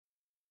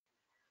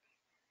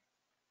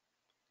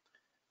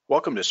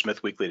Welcome to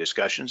Smith Weekly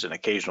Discussions, an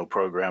occasional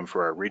program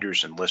for our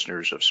readers and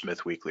listeners of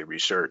Smith Weekly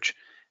Research.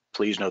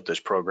 Please note this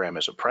program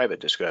is a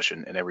private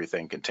discussion and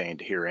everything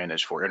contained herein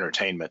is for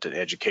entertainment and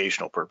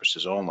educational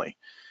purposes only.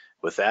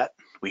 With that,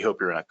 we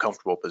hope you're in a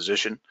comfortable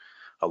position,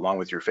 along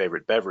with your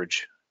favorite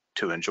beverage,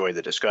 to enjoy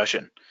the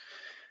discussion.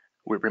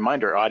 We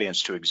remind our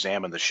audience to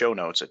examine the show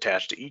notes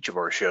attached to each of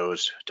our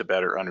shows to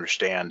better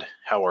understand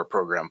how our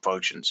program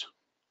functions.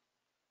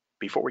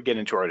 Before we get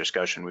into our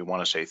discussion, we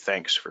want to say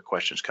thanks for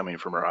questions coming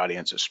from our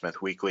audience at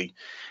Smith Weekly,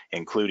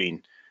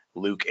 including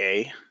Luke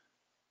A.,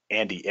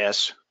 Andy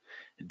S.,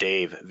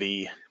 Dave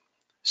V.,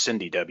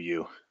 Cindy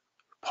W.,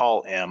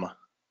 Paul M.,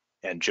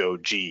 and Joe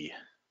G.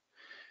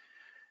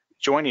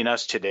 Joining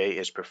us today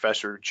is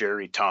Professor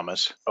Jerry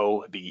Thomas,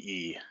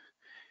 OBE.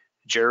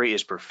 Jerry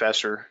is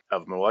Professor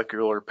of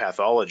Molecular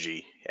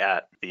Pathology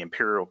at the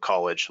Imperial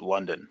College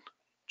London.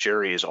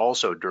 Jerry is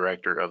also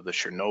director of the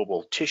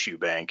Chernobyl Tissue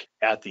Bank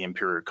at the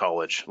Imperial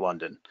College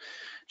London.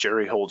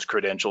 Jerry holds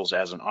credentials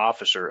as an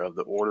officer of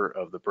the Order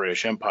of the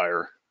British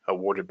Empire,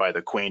 awarded by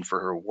the Queen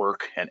for her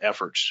work and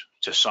efforts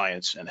to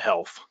science and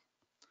health.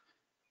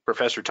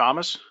 Professor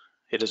Thomas,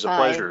 it is a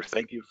pleasure.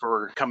 Thank you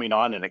for coming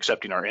on and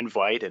accepting our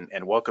invite,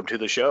 and welcome to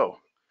the show.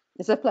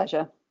 It's a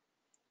pleasure.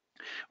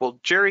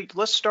 Well, Jerry,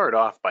 let's start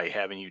off by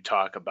having you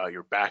talk about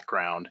your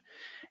background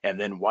and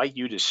then why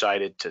you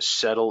decided to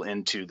settle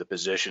into the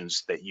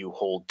positions that you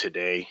hold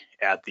today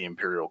at the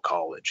Imperial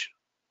College.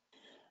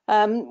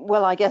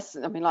 Well, I guess,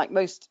 like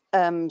most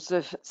sort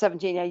of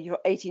 17,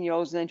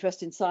 18-year-olds with an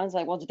interest in science,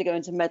 I wanted to go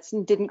into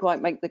medicine, didn't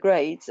quite make the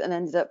grades, and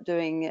ended up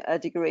doing a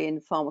degree in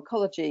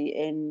pharmacology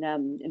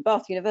in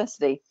Bath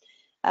University.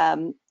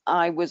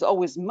 I was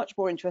always much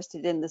more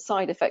interested in the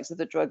side effects of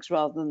the drugs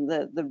rather than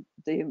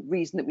the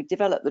reason that we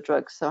developed the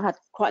drugs. So I had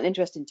quite an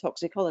interest in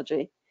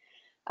toxicology.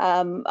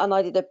 And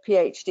I did a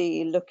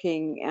PhD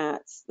looking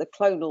at the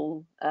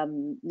clonal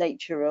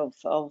nature of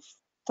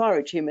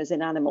thyroid tumors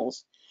in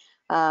animals.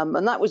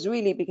 And that was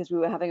really because we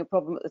were having a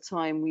problem at the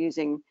time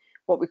using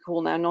what we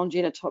call now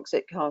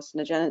non-genotoxic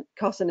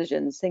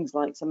carcinogens, things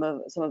like some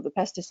of the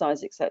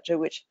pesticides, etc.,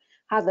 which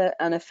had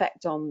an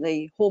effect on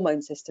the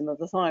hormone system of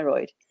the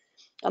thyroid.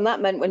 And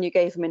that meant when you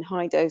gave them in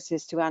high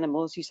doses to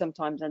animals, you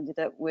sometimes ended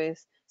up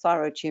with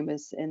thyroid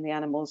tumors in the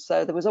animals.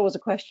 So there was always a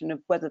question of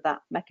whether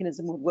that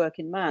mechanism would work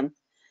in man.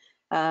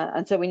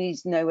 And so we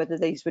needed to know whether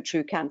these were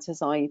true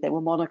cancers, i.e. they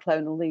were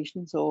monoclonal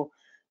lesions, or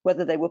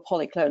whether they were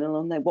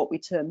polyclonal and they're what we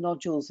term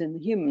nodules in the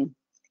human.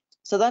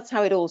 So that's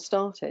how it all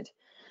started.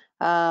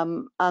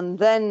 And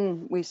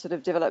then we sort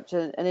of developed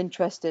an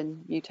interest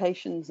in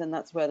mutations, and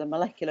that's where the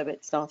molecular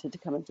bit started to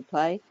come into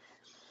play.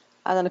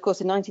 And then, of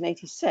course, in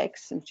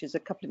 1986, which is a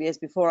couple of years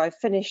before I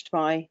finished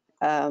my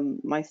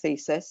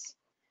thesis,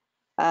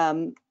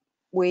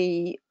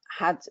 we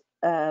had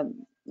the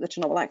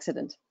Chernobyl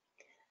accident.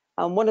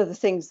 And one of the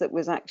things that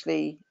was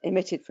actually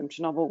emitted from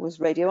Chernobyl was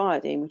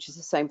radioiodine, which is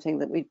the same thing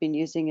that we'd been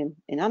using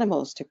in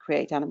animals to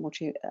create animal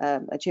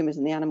tumors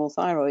in the animal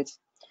thyroids.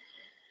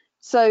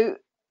 So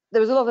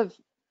there was a lot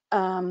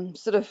of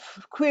sort of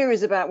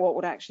queries about what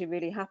would actually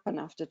really happen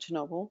after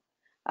Chernobyl.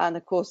 And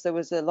of course, there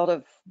was a lot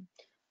of,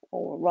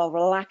 or rather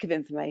a lack of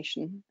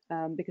information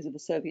because of the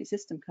Soviet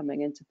system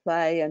coming into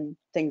play and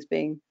things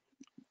being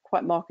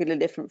quite markedly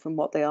different from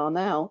what they are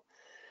now.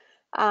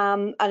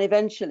 And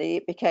eventually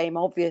it became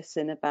obvious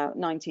in about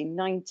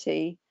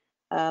 1990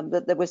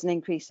 that there was an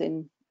increase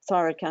in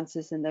thyroid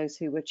cancers in those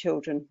who were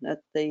children at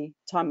the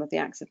time of the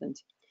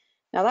accident.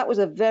 Now that was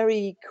a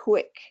very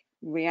quick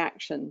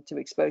reaction to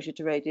exposure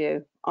to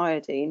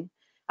radioiodine,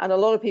 and a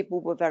lot of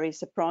people were very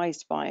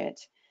surprised by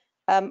it.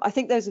 I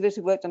think those of us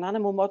who worked on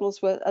animal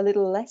models were a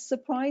little less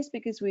surprised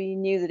because we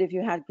knew that if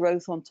you had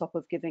growth on top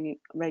of giving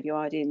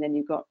radioiodine, then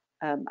you got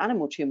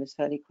animal tumors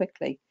fairly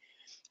quickly.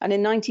 And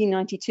in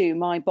 1992,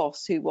 my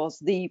boss, who was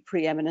the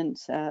preeminent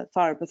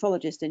thyroid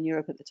pathologist in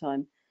Europe at the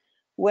time,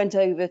 went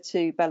over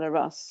to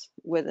Belarus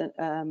with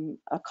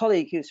a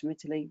colleague who's from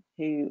Italy,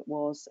 who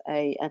was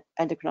an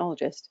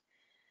endocrinologist.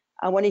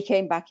 And when he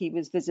came back, he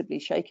was visibly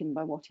shaken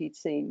by what he'd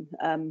seen.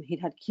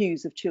 He'd had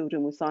queues of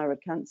children with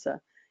thyroid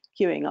cancer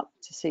queuing up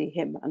to see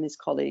him and his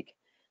colleague.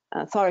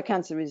 Thyroid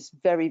cancer is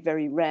very,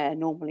 very rare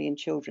normally in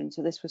children,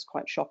 so this was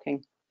quite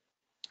shocking.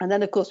 And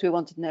then, of course, we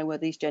wanted to know were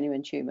these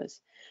genuine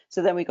tumors.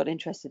 So then we got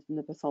interested in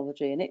the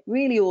pathology, and it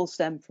really all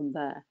stemmed from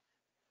there.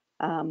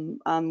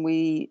 And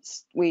we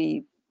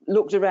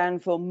looked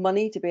around for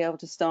money to be able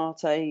to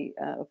start a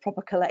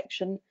proper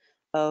collection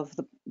of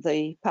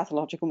the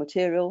pathological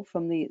material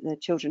from the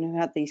children who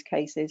had these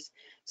cases,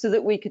 so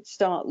that we could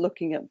start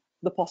looking at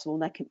the possible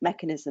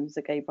mechanisms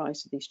that gave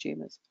rise to these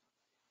tumors.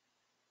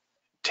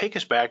 Take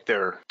us back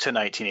there to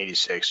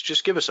 1986.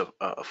 Just give us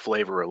a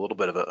flavor, a little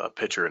bit of a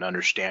picture, an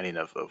understanding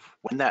of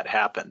when that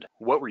happened.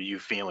 What were you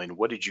feeling?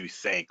 What did you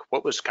think?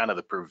 What was kind of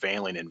the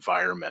prevailing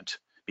environment?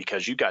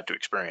 Because you got to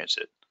experience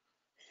it.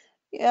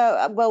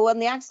 Yeah, well, when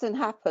the accident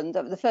happened,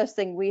 the first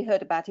thing we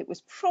heard about it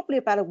was probably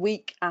about a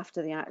week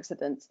after the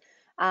accident.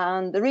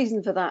 And the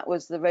reason for that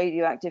was the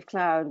radioactive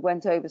cloud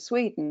went over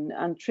Sweden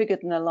and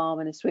triggered an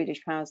alarm in a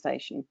Swedish power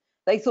station.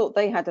 They thought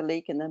they had a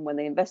leak, and then when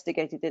they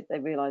investigated it, they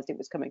realized it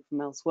was coming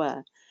from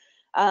elsewhere.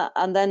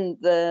 And then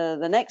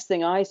the next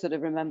thing I sort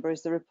of remember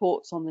is the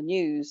reports on the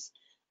news.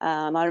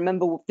 And I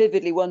remember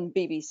vividly one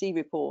BBC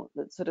report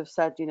that sort of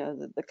said, you know,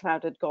 that the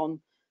cloud had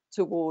gone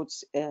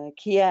towards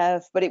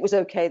Kiev, but it was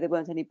okay, there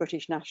weren't any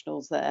British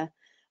nationals there.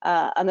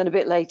 And then a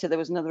bit later, there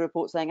was another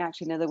report saying,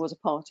 actually, no, there was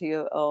a party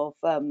of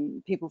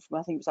people from,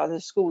 I think it was either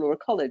a school or a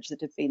college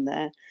that had been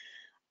there.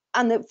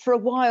 And that for a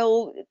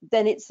while,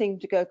 then it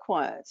seemed to go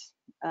quiet.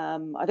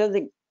 I don't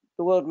think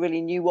the world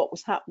really knew what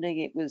was happening.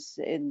 It was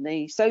in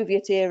the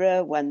Soviet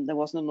era when there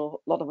wasn't a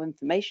lot of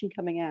information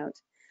coming out.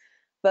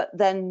 But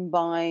then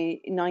by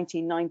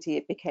 1990,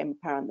 it became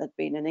apparent there'd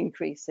been an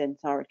increase in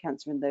thyroid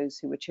cancer in those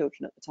who were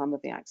children at the time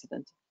of the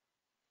accident.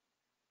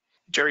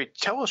 Jerry,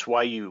 tell us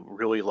why you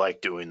really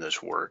like doing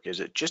this work. Is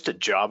it just a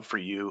job for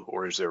you,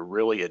 or is there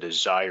really a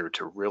desire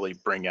to really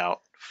bring out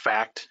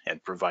fact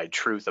and provide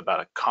truth about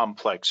a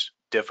complex,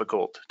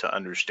 difficult to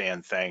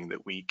understand thing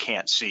that we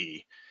can't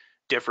see,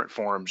 different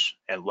forms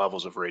and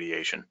levels of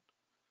radiation?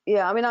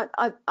 Yeah, I mean,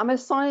 I'm a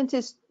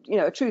scientist, you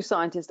know, a true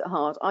scientist at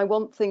heart. I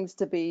want things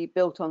to be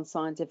built on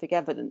scientific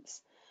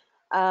evidence.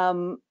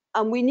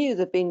 And we knew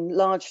there'd been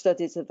large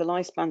studies of the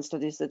lifespan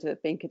studies that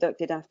have been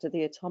conducted after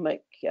the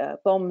atomic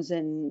bombs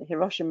in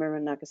Hiroshima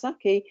and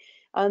Nagasaki.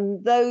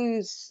 And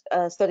those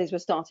studies were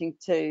starting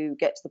to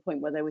get to the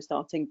point where they were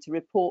starting to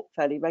report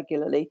fairly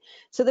regularly.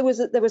 So there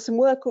was some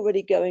work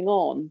already going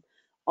on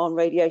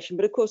radiation,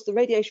 but of course the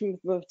radiation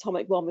from an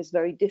atomic bomb is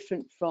very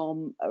different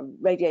from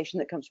radiation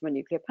that comes from a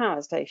nuclear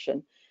power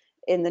station.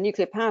 In the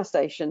nuclear power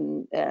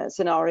station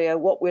scenario,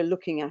 what we're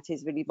looking at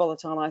is really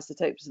volatile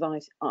isotopes of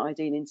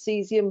iodine and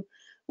cesium,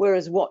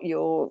 whereas what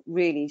you're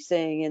really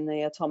seeing in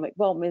the atomic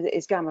bomb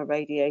is gamma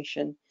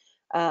radiation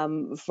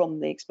from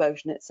the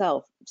explosion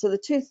itself. So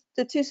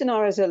the two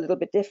scenarios are a little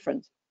bit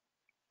different.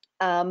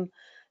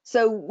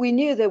 So we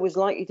knew there was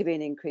likely to be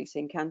an increase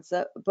in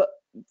cancer, but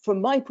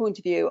from my point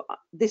of view,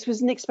 this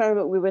was an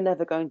experiment we were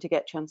never going to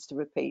get a chance to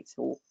repeat,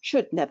 or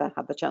should never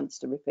have a chance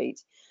to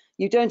repeat.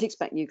 You don't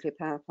expect nuclear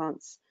power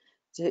plants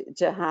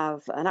to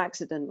have an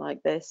accident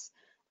like this.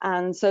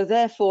 And so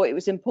therefore it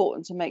was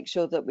important to make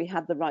sure that we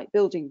had the right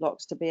building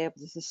blocks to be able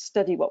to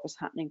study what was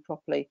happening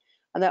properly.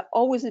 And there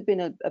always had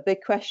been a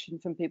big question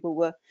from people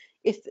were,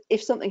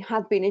 if something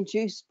had been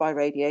induced by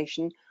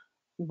radiation,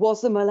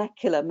 was the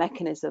molecular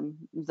mechanism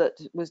that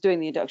was doing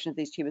the induction of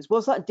these tumors,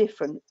 was that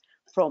different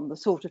from the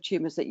sort of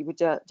tumors that you would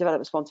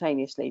develop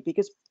spontaneously?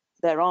 Because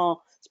there are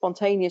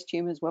spontaneous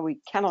tumors where we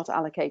cannot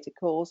allocate a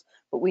cause,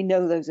 but we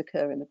know those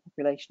occur in the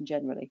population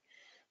generally.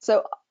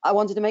 So I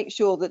wanted to make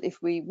sure that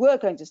if we were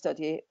going to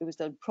study it, it was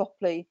done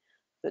properly,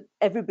 that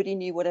everybody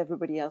knew what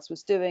everybody else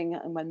was doing,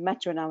 and when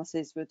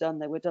meta-analyses were done,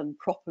 they were done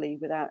properly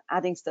without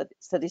adding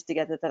studies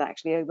together that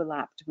actually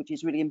overlapped, which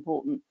is really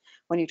important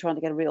when you're trying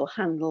to get a real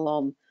handle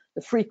on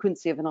the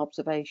frequency of an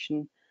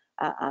observation,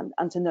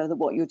 and to know that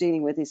what you're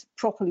dealing with is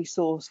properly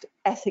sourced,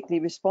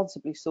 ethically,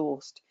 responsibly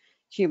sourced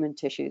human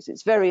tissues.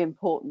 It's very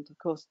important, of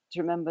course,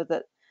 to remember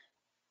that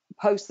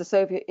post the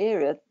Soviet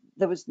era,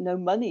 there was no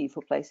money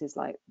for places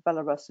like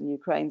Belarus and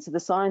Ukraine. So the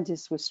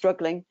scientists were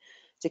struggling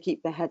to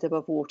keep their head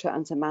above water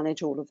and to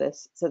manage all of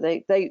this. So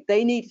they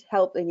needed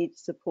help, they needed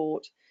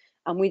support,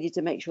 and we needed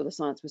to make sure the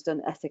science was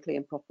done ethically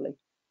and properly.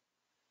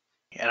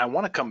 And I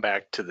want to come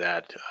back to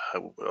that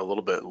a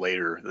little bit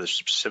later,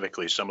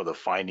 specifically some of the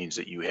findings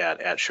that you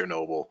had at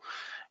Chernobyl,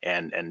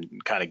 and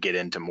kind of get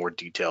into more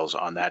details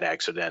on that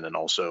accident and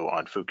also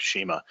on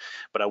Fukushima.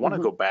 But I want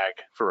to go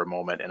back for a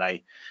moment, and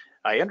I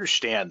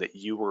understand that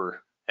you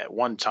were at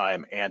one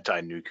time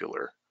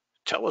anti-nuclear.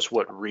 Tell us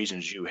what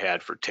reasons you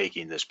had for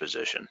taking this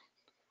position.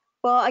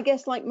 Well, I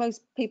guess like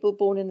most people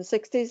born in the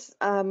 60s,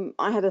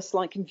 I had a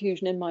slight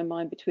confusion in my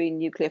mind between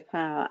nuclear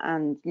power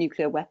and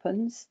nuclear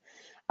weapons.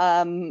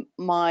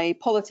 My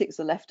politics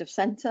are left of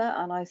centre,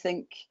 and I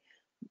think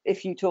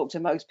if you talk to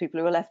most people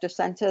who are left of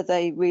centre,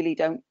 they really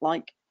don't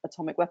like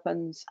atomic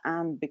weapons,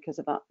 and because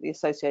of that, the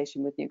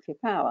association with nuclear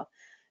power.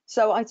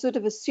 So I sort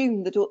of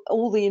assumed that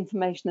all the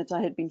information that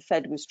I had been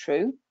fed was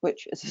true,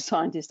 which as a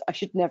scientist I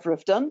should never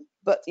have done,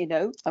 but you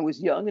know, I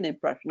was young and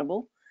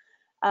impressionable,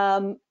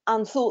 and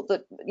thought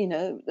that, you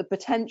know, the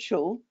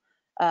potential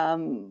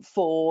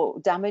for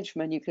damage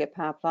from a nuclear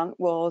power plant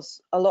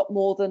was a lot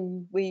more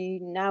than we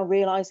now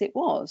realize it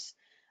was.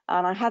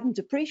 And I hadn't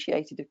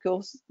appreciated, of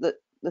course, that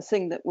the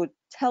thing that would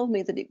tell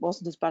me that it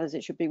wasn't as bad as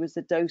it should be was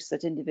the dose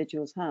that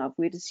individuals have.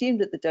 We'd assumed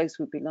that the dose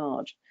would be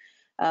large.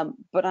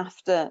 But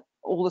after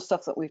all the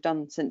stuff that we've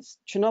done since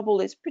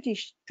Chernobyl, it's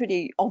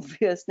pretty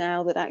obvious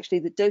now that actually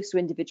the dose to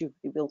individual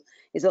people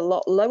is a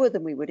lot lower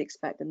than we would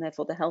expect, and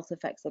therefore the health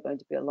effects are going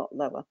to be a lot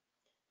lower.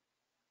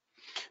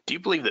 Do you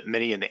believe that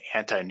many in the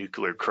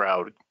anti-nuclear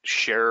crowd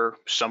share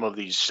some of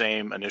these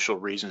same initial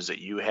reasons that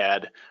you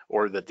had,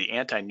 or that the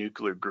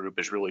anti-nuclear group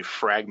is really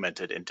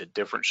fragmented into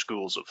different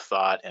schools of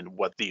thought and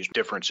what these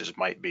differences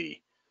might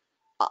be?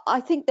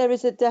 I think there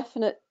is a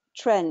definite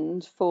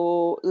trend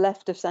for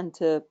left of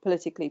centre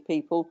politically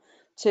people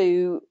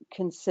to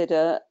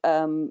consider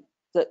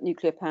that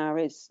nuclear power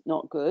is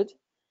not good.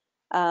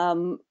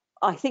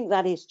 I think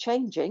that is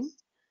changing.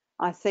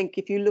 I think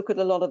if you look at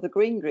a lot of the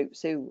green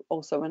groups who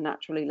also are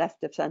naturally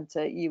left of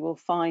centre, you will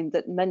find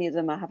that many of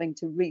them are having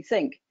to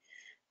rethink,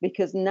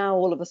 because now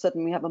all of a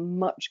sudden we have a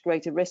much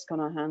greater risk on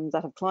our hands,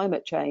 that of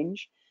climate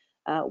change.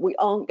 We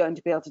aren't going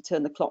to be able to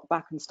turn the clock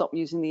back and stop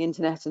using the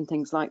internet and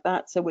things like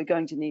that, so we're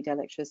going to need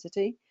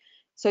electricity.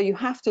 So you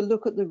have to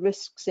look at the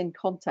risks in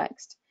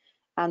context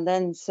and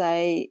then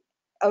say,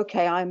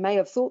 okay, I may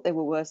have thought they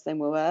were worse than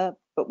we were,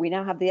 but we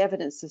now have the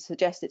evidence to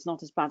suggest it's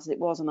not as bad as it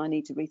was, and I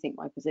need to rethink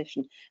my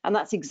position. And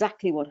that's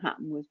exactly what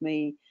happened with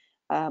me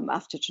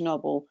after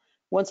Chernobyl.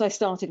 Once I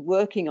started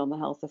working on the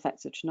health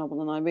effects of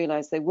Chernobyl and I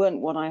realized they weren't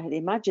what I had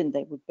imagined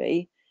they would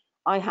be,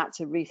 I had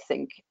to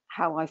rethink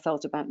how I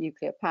felt about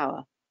nuclear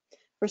power.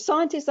 For a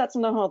scientist, that's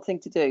not a hard thing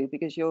to do,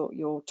 because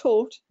you're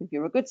taught, if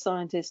you're a good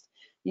scientist,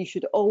 you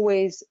should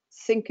always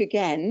think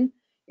again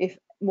if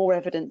more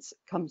evidence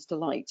comes to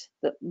light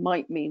that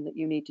might mean that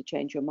you need to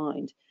change your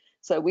mind.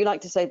 So we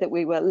like to say that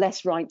we were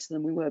less right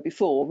than we were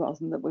before rather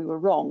than that we were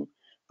wrong.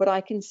 But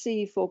I can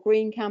see for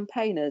green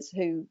campaigners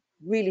who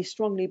really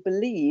strongly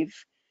believe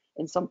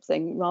in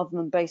something rather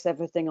than base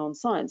everything on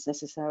science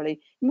necessarily,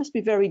 it must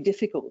be very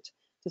difficult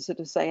to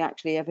sort of say,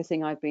 actually,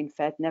 everything I've been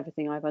fed and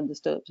everything I've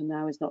understood up to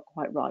now is not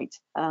quite right,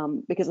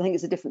 because I think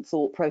it's a different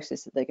thought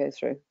process that they go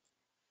through.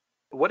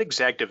 What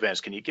exact events,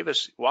 can you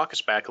walk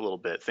us back a little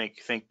bit,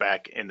 think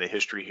back in the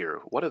history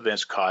here. What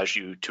events caused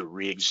you to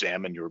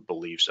re-examine your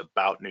beliefs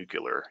about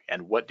nuclear,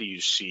 and what do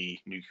you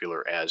see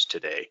nuclear as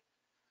today?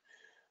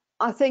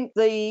 I think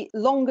the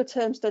longer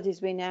term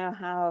studies we now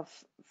have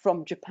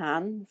from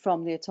Japan,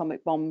 from the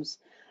atomic bombs,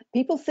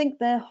 people think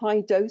they're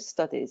high dose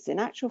studies. In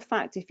actual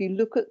fact, if you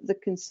look at the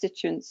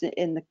constituents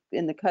in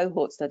the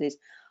cohort studies,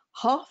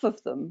 half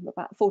of them,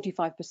 about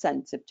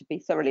 45%, to be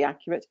thoroughly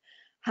accurate,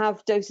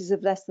 have doses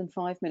of less than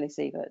 5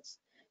 millisieverts.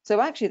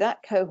 So actually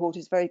that cohort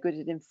is very good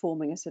at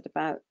informing us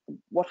about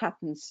what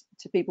happens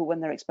to people when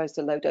they're exposed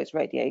to low dose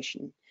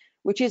radiation,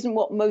 which isn't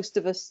what most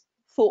of us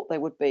thought they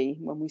would be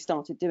when we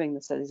started doing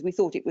the studies. We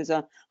thought it was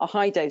a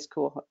high dose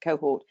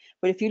cohort,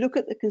 but if you look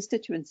at the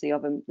constituency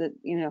of them, that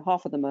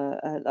half of them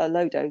are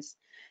low dose.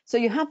 So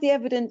you have the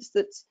evidence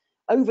that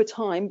over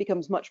time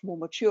becomes much more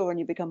mature and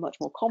you become much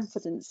more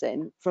confident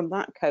in from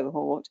that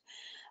cohort.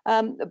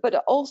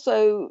 But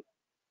also,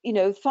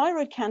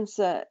 thyroid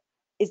cancer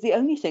is the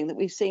only thing that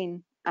we've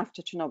seen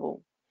after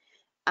Chernobyl.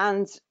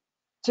 And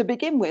to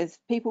begin with,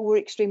 people were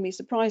extremely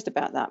surprised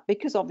about that,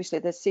 because obviously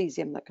there's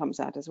cesium that comes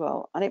out as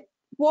well. And it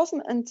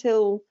wasn't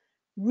until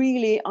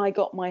really I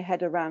got my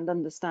head around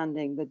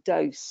understanding the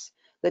dose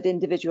that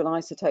individual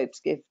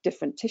isotopes give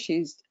different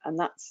tissues, and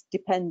that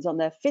depends on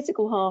their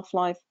physical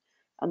half-life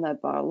and their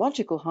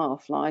biological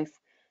half-life,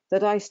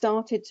 that I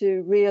started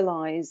to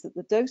realize that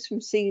the dose from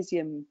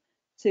cesium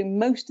to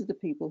most of the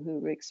people who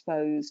were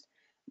exposed,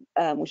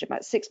 which are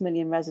about 6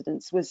 million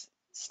residents, was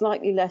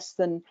slightly less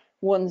than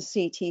one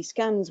CT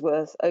scan's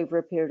worth over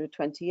a period of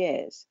 20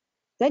 years.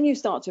 Then you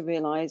start to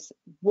realize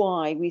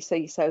why we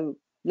see so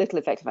little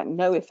effect, in fact,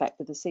 no effect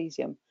of the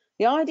cesium.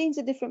 The iodine's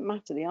a different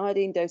matter. The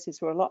iodine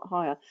doses were a lot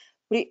higher,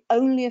 but it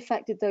only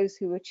affected those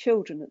who were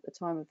children at the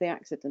time of the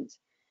accident,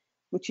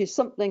 which is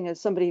something,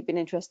 as somebody who'd been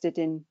interested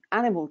in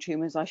animal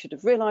tumors, I should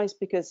have realized,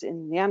 because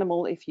in the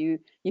animal, if you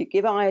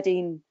give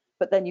iodine,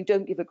 but then you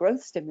don't give a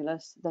growth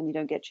stimulus, then you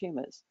don't get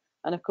tumors.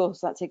 And of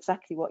course, that's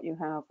exactly what you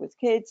have with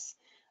kids.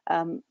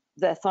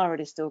 Their thyroid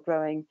is still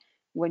growing.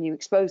 When you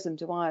expose them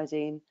to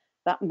iodine,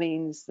 that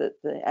means that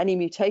any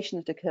mutation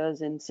that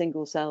occurs in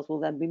single cells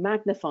will then be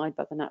magnified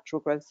by the natural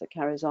growth that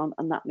carries on,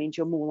 and that means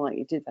you're more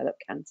likely to develop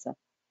cancer.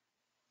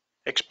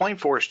 Explain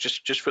for us,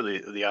 just for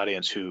the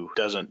audience who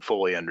doesn't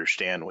fully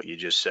understand what you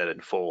just said in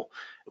full,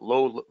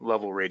 low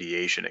level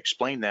radiation.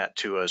 Explain that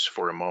to us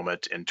for a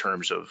moment in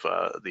terms of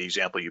the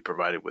example you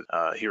provided with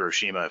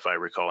Hiroshima, if I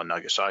recall, and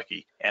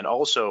Nagasaki, and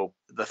also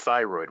the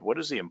thyroid. What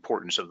is the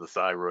importance of the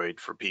thyroid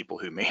for people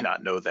who may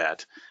not know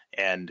that,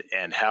 and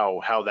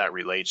how that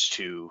relates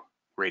to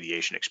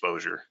radiation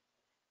exposure?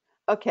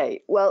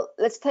 Okay, well,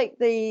 let's take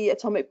the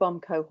atomic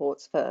bomb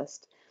cohorts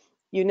first.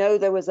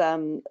 There was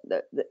when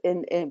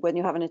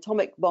you have an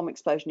atomic bomb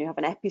explosion, you have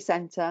an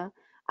epicenter,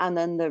 and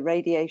then the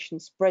radiation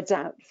spreads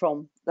out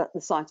from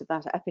the site of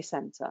that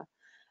epicenter,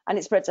 and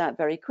it spreads out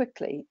very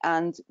quickly.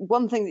 And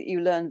one thing that you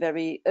learn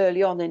very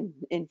early on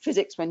in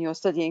physics, when you're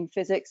studying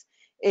physics,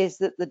 is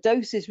that the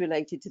dose is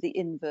related to the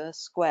inverse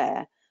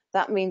square.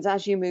 That means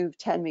as you move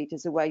 10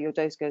 meters away, your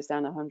dose goes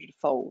down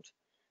 100-fold.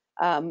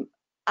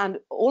 And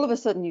all of a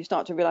sudden, you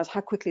start to realize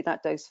how quickly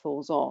that dose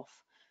falls off.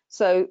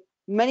 So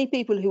many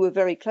people who were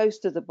very close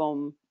to the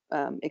bomb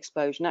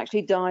explosion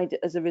actually died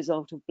as a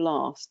result of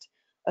blast.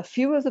 A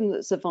few of them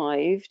that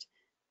survived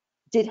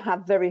did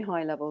have very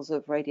high levels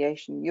of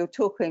radiation. You're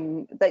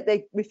talking,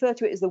 they refer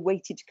to it as the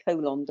weighted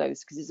colon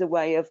dose, because it's a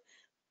way of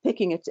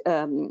picking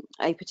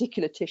a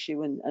particular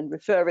tissue and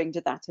referring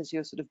to that as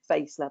your sort of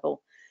base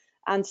level.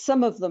 And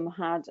some of them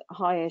had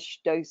highish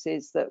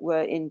doses that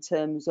were in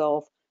terms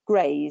of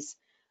grays,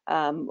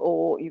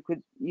 or you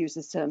could use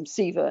the term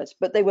sievert,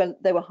 but they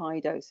were high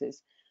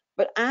doses.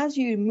 But as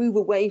you move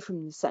away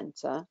from the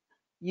center,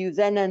 you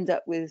then end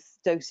up with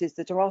doses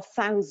that are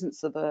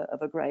thousandths of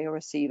a gray or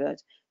a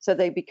sievert. So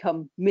they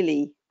become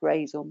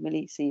milli-grays or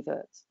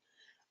milli-sieverts.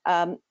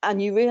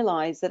 And you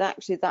realize that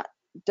actually that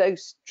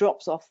dose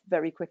drops off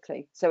very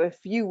quickly. So if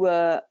you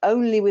were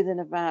only within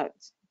about,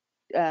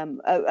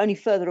 only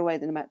further away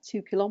than about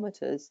 2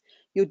 kilometers,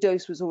 your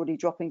dose was already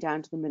dropping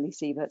down to the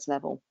millisieverts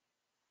level.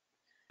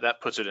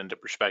 That puts it into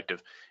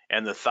perspective.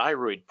 And the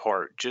thyroid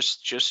part,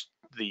 just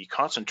the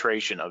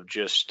concentration of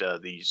just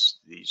these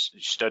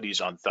studies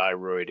on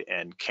thyroid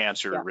and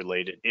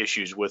cancer-related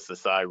issues with the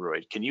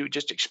thyroid. Can you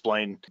just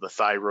explain the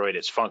thyroid,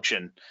 its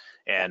function,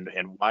 and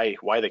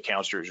why the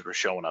cancers were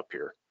showing up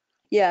here?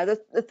 Yeah,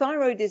 the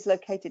thyroid is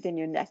located in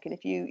your neck, and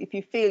if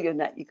you feel your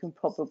neck, you can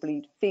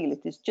probably feel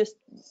it. It's just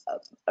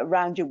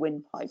around your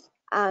windpipe.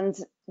 And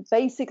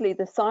basically,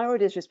 the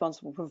thyroid is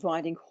responsible for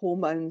providing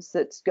hormones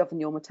that govern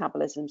your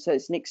metabolism. So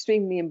it's an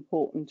extremely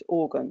important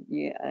organ.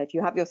 If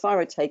you have your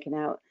thyroid taken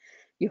out,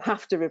 you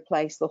have to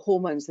replace the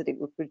hormones that it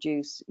would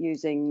produce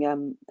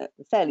using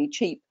fairly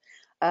cheap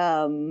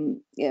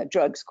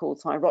drugs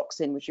called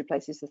thyroxine, which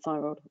replaces the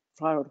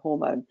thyroid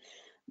hormone.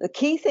 The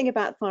key thing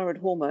about thyroid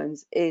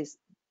hormones is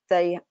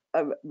they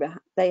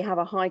have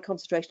a high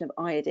concentration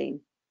of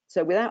iodine.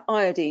 So without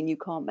iodine, you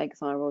can't make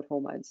thyroid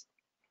hormones.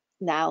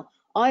 Now,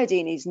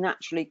 iodine is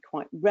naturally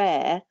quite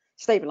rare.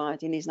 Stable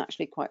iodine is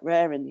naturally quite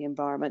rare in the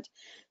environment.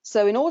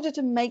 So in order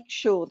to make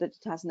sure that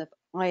it has enough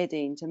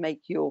iodine to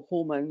make your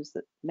hormones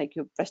that make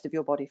your rest of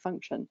your body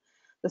function,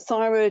 the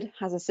thyroid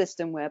has a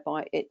system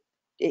whereby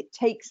it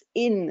takes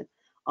in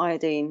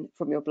iodine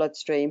from your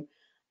bloodstream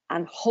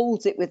and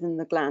holds it within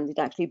the gland. It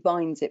actually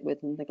binds it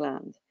within the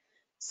gland.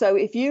 So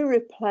if you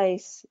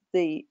replace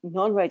the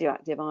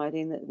non-radioactive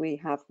iodine that we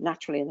have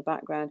naturally in the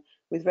background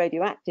with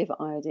radioactive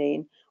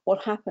iodine,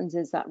 what happens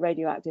is that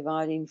radioactive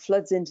iodine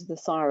floods into the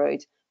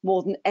thyroid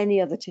more than any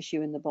other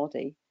tissue in the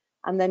body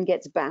and then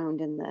gets bound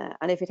in there.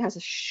 And if it has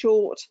a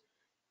short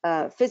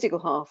physical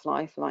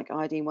half-life, like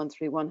iodine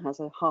 131 has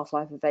a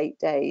half-life of 8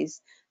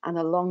 days, and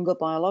a longer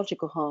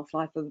biological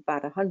half-life of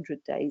about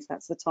 100 days,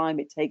 that's the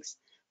time it takes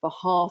for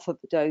half of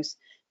the dose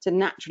to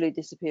naturally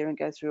disappear and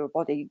go through your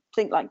body.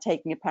 Think like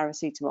taking a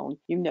paracetamol.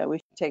 You know,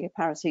 if you take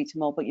a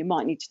paracetamol, but you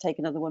might need to take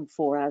another one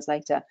 4 hours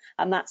later,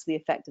 and that's the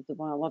effect of the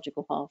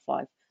biological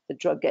half-life. The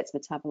drug gets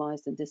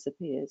metabolized and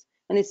disappears.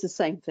 And it's the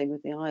same thing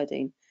with the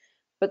iodine.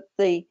 But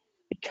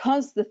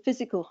because the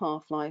physical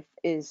half-life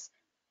is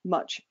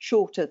much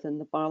shorter than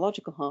the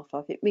biological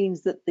half-life, it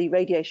means that the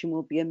radiation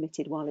will be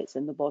emitted while it's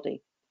in the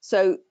body.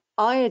 So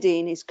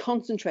iodine is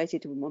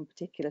concentrated in one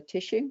particular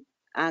tissue,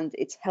 and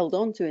it's held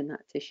onto in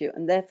that tissue,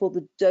 and therefore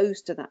the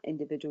dose to that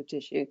individual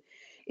tissue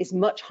is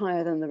much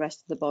higher than the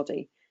rest of the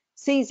body.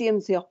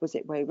 Cesium's the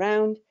opposite way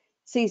round.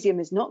 Cesium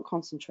is not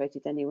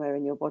concentrated anywhere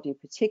in your body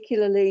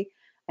particularly.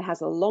 It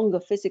has a longer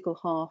physical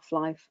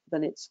half-life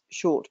than its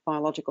short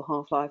biological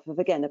half-life of,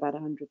 again, about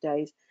 100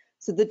 days.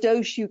 So the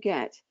dose you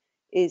get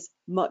is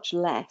much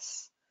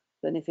less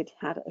than if it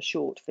had a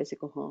short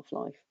physical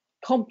half-life.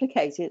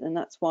 Complicated, and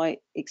that's why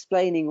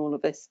explaining all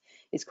of this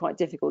is quite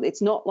difficult.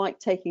 It's not like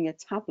taking a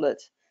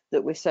tablet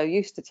that we're so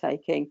used to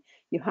taking.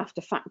 You have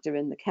to factor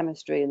in the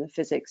chemistry and the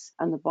physics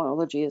and the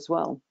biology as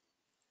well.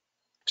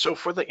 So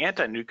for the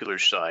anti-nuclear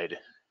side,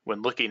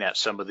 when looking at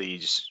some of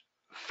these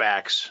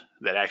facts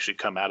that actually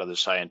come out of the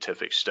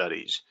scientific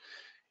studies,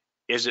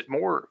 is it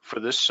more, for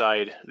this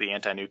side, the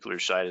anti-nuclear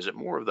side, is it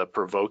more of the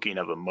provoking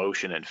of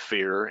emotion and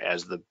fear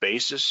as the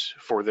basis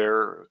for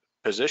their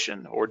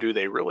position, or do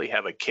they really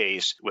have a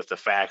case with the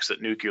facts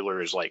that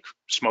nuclear is like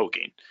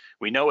smoking?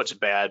 We know it's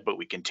bad, but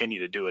we continue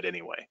to do it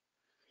anyway.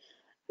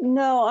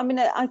 No, I mean,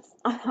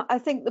 I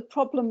think the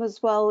problem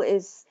as well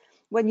is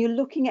when you're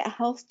looking at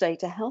health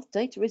data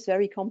is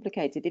very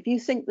complicated. If you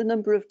think the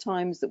number of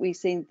times that we've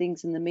seen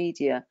things in the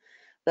media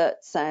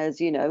that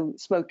says, you know,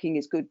 smoking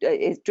is good,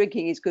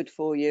 drinking is good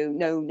for you,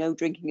 no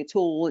drinking at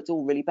all, it's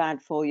all really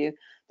bad for you.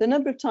 The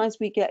number of times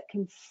we get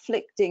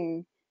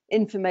conflicting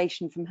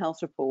information from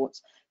health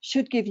reports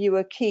should give you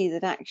a key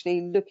that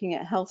actually looking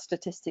at health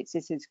statistics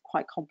is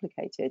quite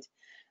complicated.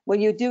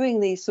 When you're doing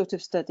these sort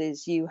of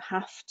studies, you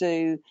have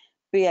to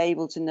be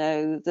able to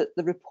know that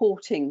the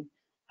reporting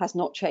has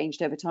not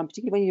changed over time,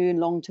 particularly when you're in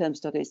long-term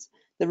studies.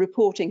 The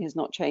reporting has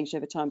not changed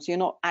over time, so you're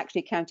not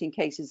actually counting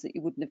cases that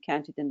you wouldn't have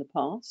counted in the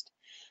past.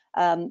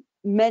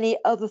 Many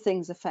other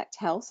things affect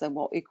health and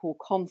what we call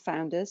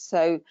confounders.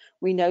 So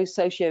we know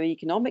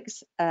socioeconomic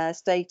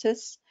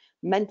status,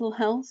 mental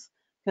health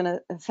can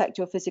affect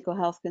your physical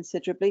health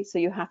considerably, so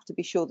you have to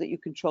be sure that you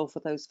control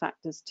for those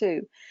factors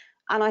too.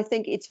 And I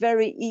think it's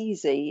very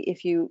easy,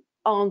 if you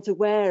aren't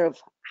aware of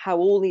how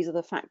all these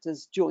other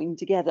factors join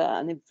together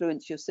and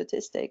influence your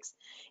statistics,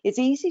 it's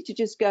easy to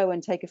just go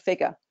and take a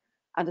figure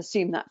and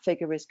assume that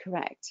figure is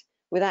correct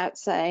without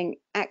saying,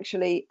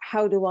 actually,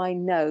 how do I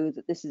know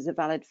that this is a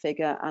valid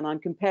figure and I'm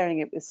comparing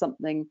it with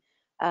something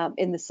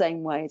in the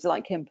same way? It's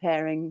like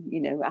comparing,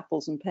 you know,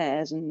 apples and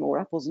pears or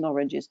apples and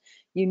oranges.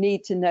 You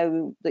need to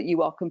know that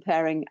you are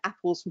comparing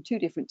apples from 2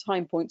 different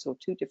time points or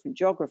 2 different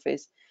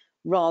geographies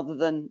rather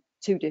than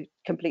 2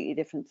 completely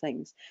different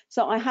things.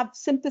 So I have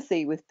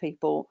sympathy with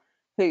people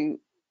who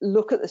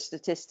look at the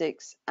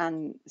statistics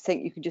and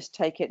think you can just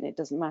take it and it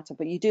doesn't matter,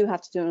 but you do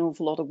have to do an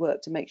awful lot of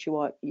work to make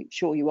sure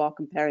you are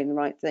comparing the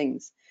right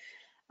things.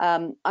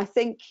 I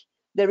think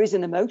there is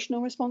an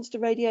emotional response to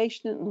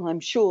radiation, and I'm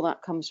sure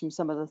that comes from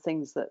some of the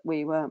things that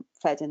we were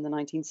fed in the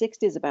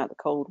 1960s about the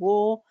Cold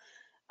War.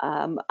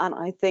 And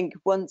I think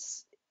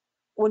once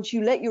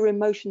you let your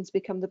emotions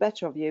become the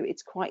better of you,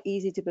 it's quite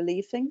easy to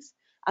believe things.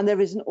 And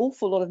there is an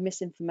awful lot of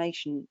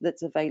misinformation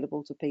that's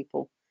available to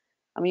people.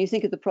 I mean, you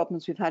think of the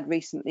problems we've had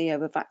recently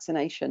over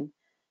vaccination.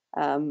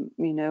 You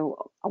know,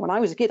 when I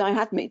was a kid, I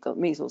had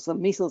measles. The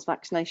measles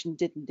vaccination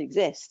didn't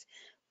exist,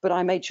 but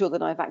I made sure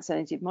that I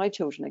vaccinated my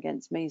children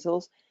against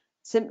measles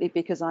simply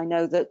because I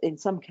know that in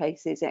some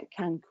cases it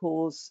can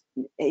cause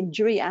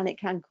injury and it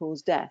can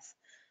cause death.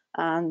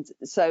 And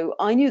so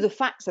I knew the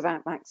facts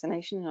about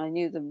vaccination, and I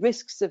knew the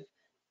risks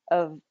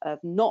of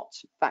not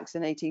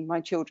vaccinating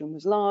my children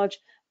was large,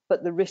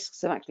 but the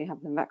risks of actually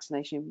having them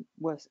vaccination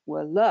were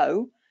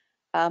low.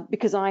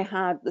 Because I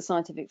had the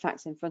scientific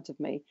facts in front of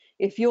me.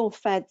 If you're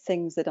fed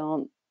things that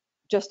aren't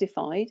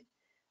justified,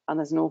 and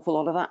there's an awful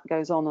lot of that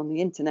goes on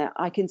the internet,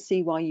 I can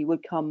see why you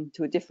would come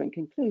to a different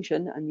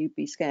conclusion and you'd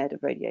be scared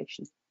of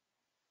radiation.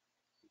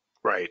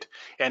 Right.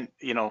 And,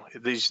 you know,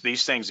 these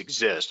things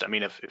exist. I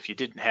mean, if you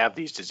didn't have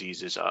these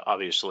diseases,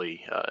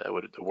 obviously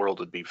the world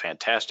would be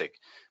fantastic.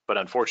 But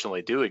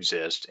unfortunately, they do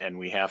exist, and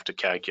we have to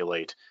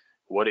calculate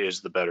what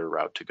is the better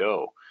route to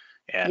go.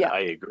 And Yeah.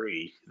 I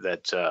agree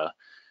that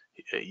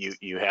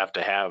you have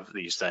to have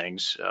these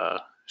things.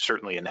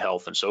 Certainly in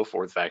health and so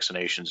forth,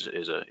 vaccinations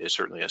is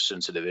certainly a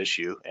sensitive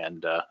issue,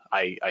 and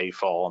I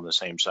fall on the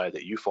same side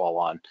that you fall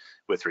on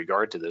with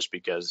regard to this,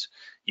 because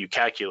you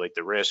calculate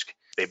the risk.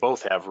 They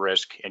both have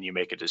risk, and you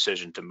make a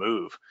decision to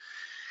move.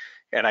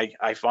 And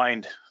I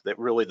find that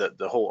really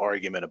the whole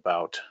argument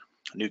about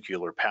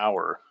nuclear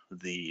power,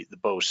 the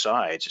both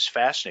sides, is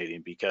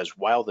fascinating, because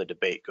while the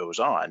debate goes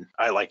on,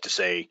 I like to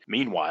say,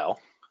 meanwhile,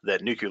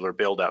 that nuclear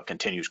build-out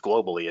continues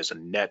globally as a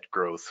net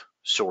growth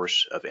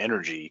source of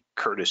energy,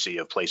 courtesy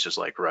of places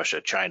like Russia,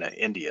 China,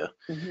 India,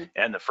 Mm-hmm.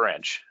 and the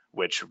French,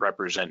 which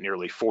represent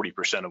nearly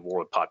 40% of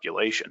world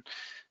population.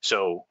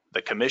 So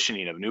the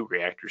commissioning of new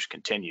reactors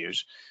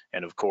continues.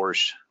 And of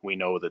course, we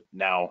know that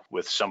now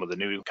with some of the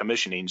new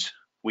commissionings,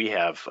 we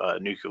have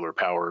nuclear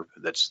power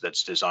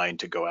that's designed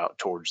to go out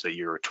towards the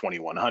year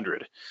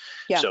 2100.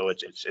 Yeah. So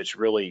it's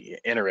really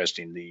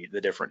interesting,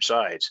 the different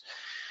sides.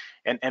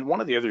 And one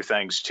of the other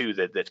things too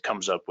that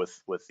comes up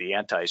with the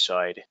anti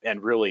side,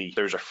 and really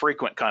there's a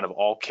frequent kind of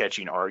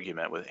all-catching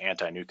argument with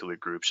anti-nuclear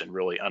groups and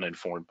really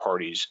uninformed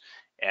parties,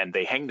 and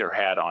they hang their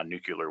hat on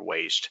nuclear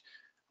waste.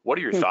 What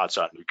are your thoughts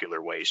on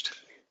nuclear waste?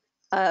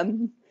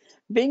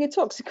 Being a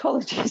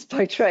toxicologist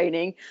by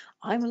training,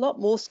 I'm a lot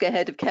more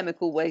scared of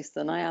chemical waste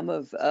than I am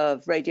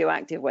of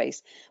radioactive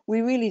waste. We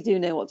really do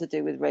know what to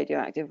do with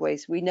radioactive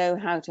waste. We know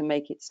how to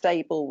make it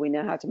stable. We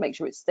know how to make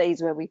sure it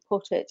stays where we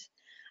put it.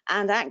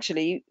 And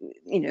actually,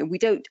 you know, we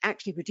don't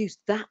actually produce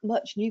that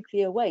much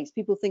nuclear waste.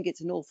 People think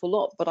it's an awful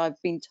lot, but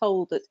I've been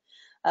told that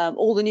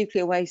all the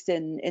nuclear waste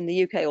in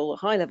the UK, all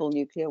the high-level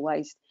nuclear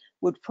waste,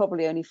 would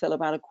probably only fill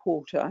about a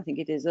quarter, I think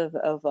it is,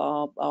 of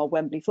our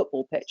Wembley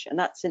football pitch. And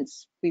that's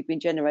since we've been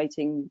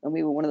generating, and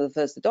we were one of the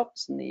first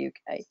adopters in the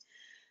UK.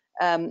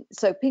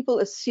 So people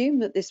assume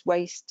that this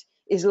waste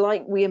is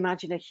like we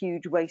imagine a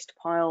huge waste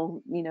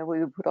pile, you know,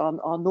 where we put our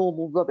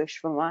normal rubbish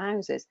from our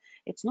houses.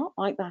 It's not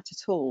like that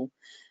at all.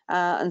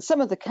 And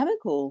some of the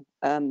chemical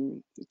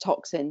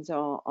toxins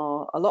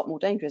are a lot more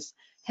dangerous.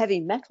 Heavy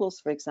metals,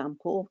 for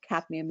example,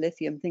 cadmium,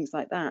 lithium, things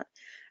like that,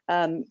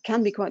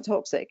 can be quite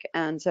toxic,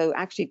 and so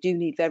actually do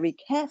need very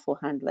careful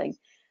handling.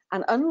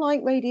 And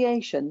unlike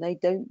radiation, they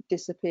don't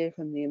disappear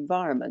from the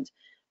environment.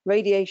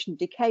 Radiation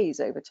decays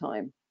over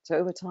time, so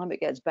over time it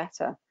gets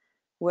better.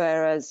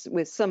 Whereas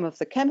with some of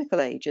the chemical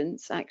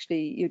agents,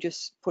 actually you're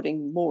just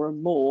putting more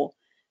and more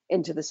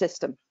into the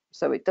system,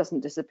 so it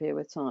doesn't disappear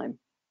with time.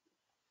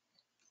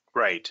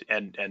 Right,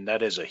 and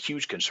that is a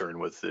huge concern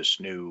with this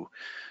new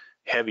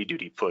heavy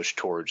duty push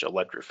towards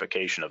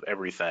electrification of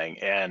everything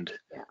and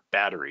Yeah.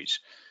 batteries,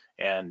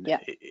 and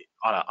Yeah.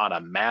 on a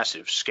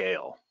massive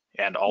scale,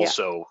 and Yeah.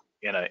 also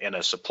in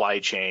a supply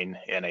chain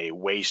and a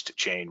waste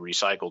chain,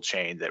 recycle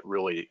chain, that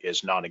really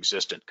is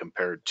non-existent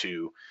compared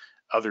to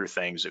other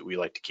things that we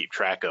like to keep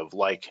track of,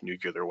 like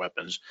nuclear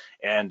weapons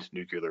and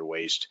nuclear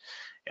waste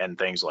and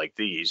things like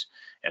these.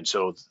 And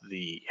so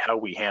the how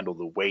we handle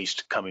the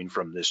waste coming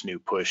from this new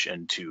push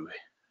into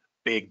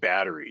big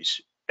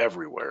batteries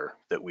everywhere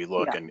that we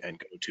look Yeah. and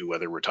go to,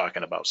 whether we're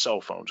talking about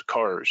cell phones,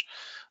 cars,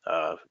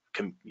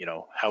 you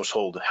know,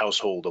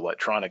 household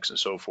electronics and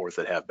so forth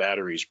that have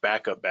batteries,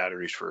 backup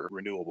batteries for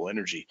renewable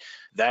energy.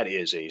 That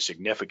is a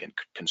significant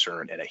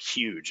concern and a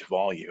huge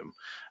volume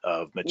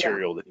of Yeah.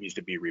 material that needs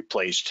to be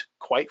replaced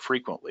quite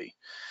frequently.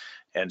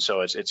 And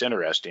so it's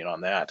interesting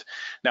on that.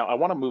 Now, I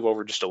want to move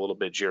over just a little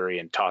bit, Jerry,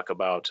 and talk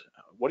about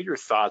what are your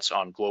thoughts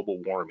on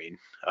global warming,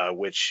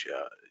 which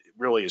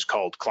really is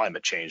called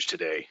climate change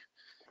today.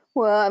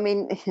 Well, I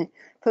mean,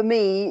 for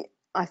me,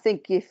 I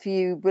think if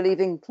you believe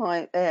in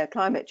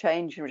climate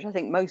change, which I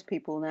think most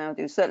people now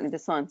do, certainly the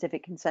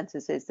scientific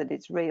consensus is that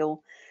it's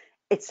real.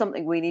 It's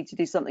something we need to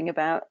do something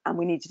about, and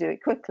we need to do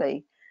it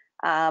quickly.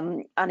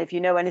 And if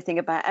you know anything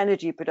about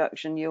energy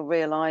production, you'll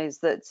realize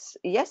that,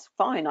 yes,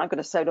 fine, I've got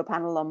a solar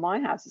panel on my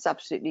house. It's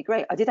absolutely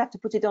great. I did have to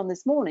put it on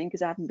this morning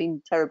because it hadn't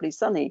been terribly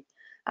sunny.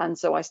 And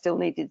so I still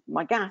needed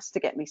my gas to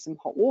get me some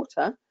hot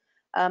water.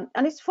 And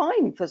it's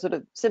fine for sort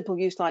of simple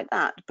use like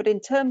that. But in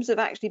terms of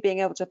actually being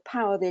able to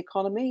power the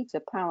economy,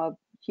 to power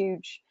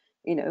huge,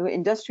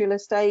 industrial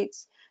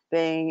estates,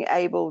 being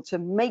able to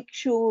make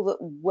sure that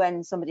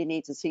when somebody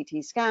needs a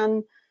CT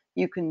scan,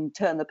 you can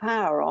turn the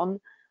power on.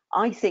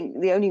 I think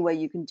the only way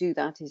you can do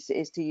that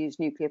is to use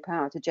nuclear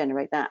power to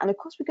generate that. And of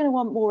course, we're going to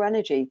want more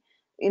energy.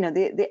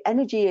 The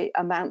energy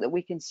amount that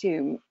we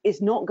consume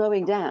is not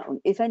going down.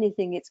 If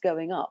anything, it's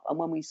going up. And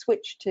when we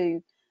switch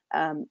to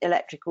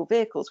electrical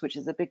vehicles, which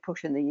is a big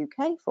push in the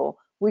UK for,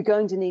 we're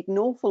going to need an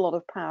awful lot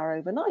of power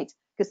overnight,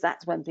 because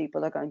that's when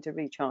people are going to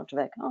recharge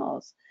their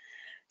cars.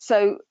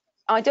 So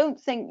I don't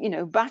think,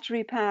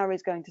 battery power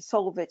is going to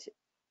solve it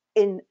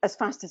in as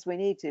fast as we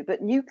need to,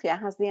 but nuclear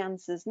has the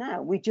answers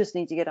now. We just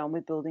need to get on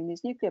with building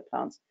these nuclear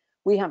plants.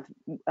 We have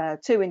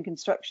 2 in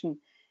construction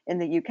in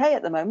the UK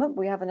at the moment.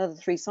 We have another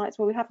 3 sites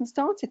where we haven't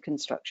started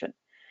construction.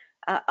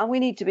 And we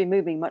need to be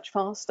moving much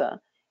faster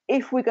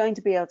if we're going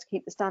to be able to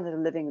keep the standard of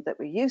living that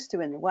we're used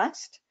to in the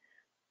West,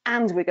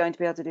 and we're going to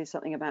be able to do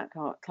something about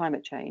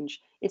climate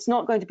change. It's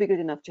not going to be good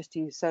enough just to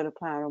use solar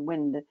power and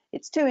wind.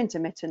 It's too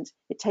intermittent.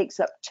 It takes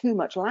up too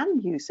much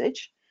land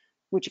usage,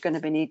 which are going to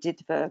be needed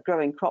for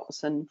growing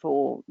crops and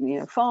for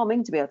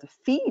farming to be able to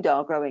feed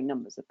our growing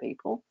numbers of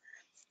people.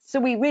 So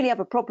we really have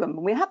a problem,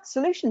 and we have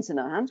solutions in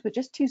our hands. We're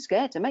just too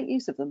scared to make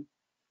use of them.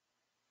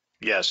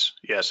 Yes,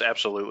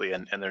 absolutely.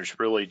 And there's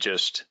really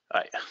just,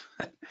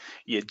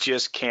 you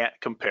just can't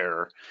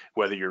compare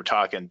whether you're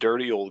talking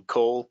dirty old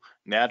coal,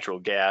 natural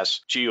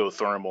gas,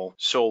 geothermal,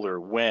 solar,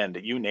 wind,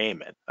 you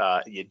name it.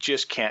 You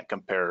just can't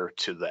compare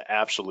to the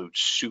absolute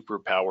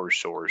superpower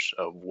source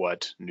of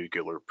what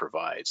nuclear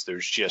provides.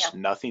 There's just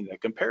nothing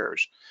that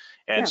compares.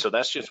 And so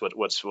that's just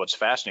what's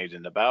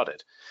fascinating about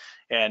it.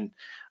 And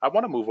I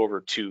want to move over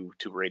to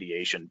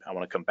radiation. I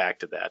want to come back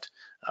to that.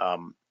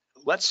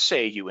 Let's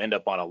say you end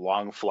up on a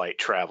long flight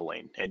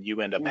traveling and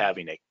you end up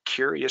having a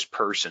curious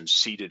person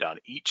seated on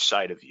each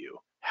side of you.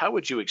 How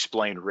would you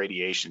explain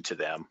radiation to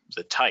them,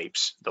 the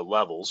types, the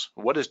levels,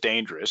 what is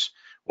dangerous,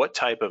 what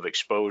type of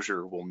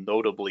exposure will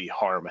notably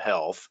harm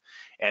health,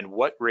 and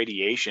what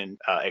radiation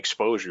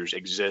exposures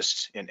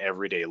exist in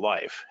everyday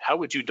life? How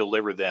would you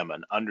deliver them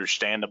an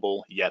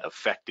understandable yet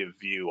effective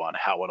view on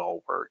how it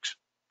all works?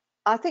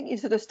 I think you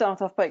sort of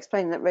start off by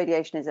explaining that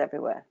radiation is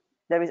everywhere.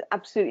 There is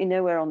absolutely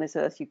nowhere on this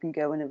earth you can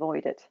go and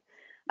avoid it.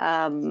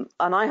 And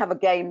I have a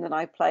game that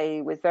I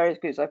play with various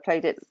groups. I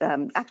played it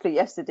actually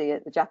yesterday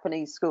at the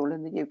Japanese school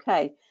in the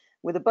UK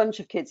with a bunch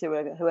of kids who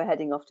are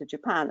heading off to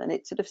Japan, and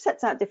it sort of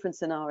sets out different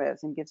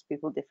scenarios and gives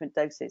people different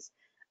doses.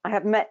 I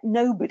have met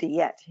nobody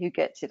yet who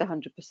gets it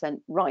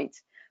 100% right,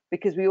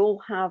 because we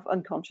all have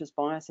unconscious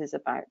biases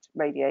about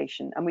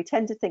radiation, and we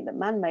tend to think that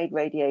man-made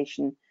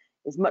radiation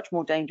is much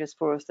more dangerous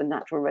for us than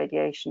natural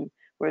radiation,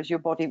 whereas your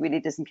body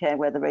really doesn't care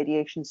where the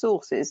radiation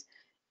source is.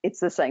 It's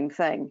the same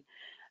thing.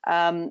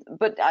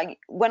 But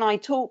when I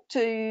talk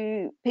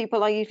to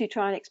people, I usually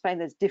try and explain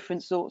there's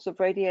different sorts of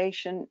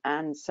radiation,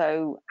 and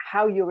so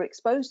how you're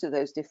exposed to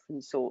those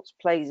different sorts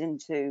plays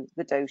into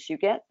the dose you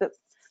get. But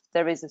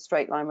there is a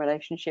straight line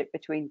relationship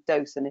between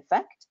dose and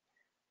effect,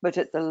 but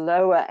at the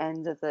lower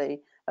end of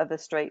the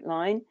straight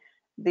line,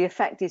 the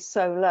effect is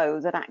so low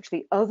that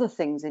actually other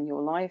things in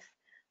your life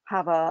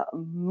have a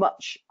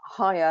much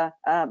higher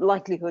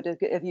likelihood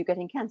of you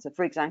getting cancer.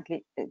 For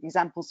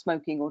example,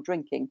 smoking or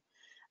drinking,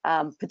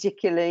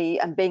 particularly,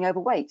 and being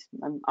overweight.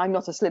 I'm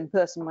not a slim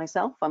person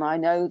myself, and I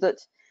know that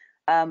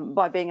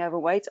by being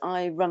overweight,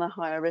 I run a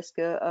higher risk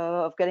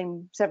of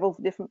getting several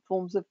different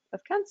forms of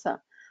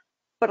cancer.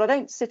 But I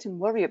don't sit and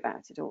worry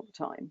about it all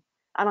the time,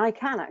 and I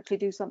can actually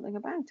do something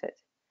about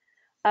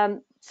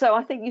it. So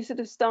I think you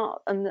sort of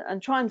start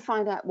and try and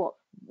find out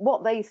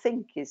what they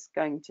think is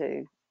going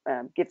to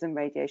give them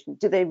radiation.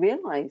 Do they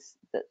realize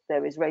that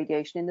there is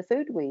radiation in the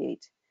food we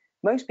eat?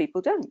 Most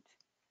people don't.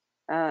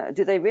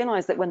 Do they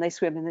realize that when they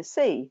swim in the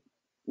sea,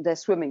 they're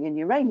swimming in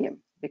uranium,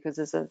 because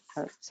there's a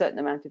certain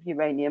amount of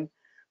uranium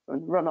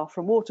runoff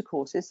from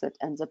watercourses that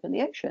ends up in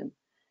the ocean?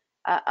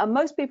 And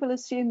most people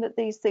assume that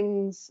these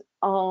things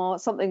are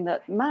something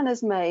that man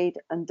has made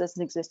and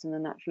doesn't exist in the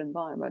natural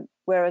environment.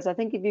 Whereas I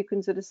think if you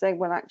can sort of say,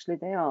 well, actually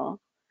they are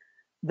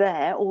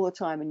there all the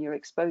time and you're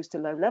exposed to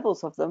low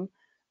levels of them,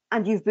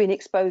 and you've been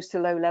exposed to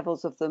low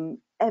levels of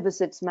them ever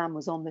since man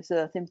was on this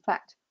earth. In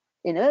fact,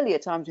 in earlier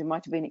times, we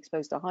might have been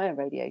exposed to higher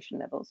radiation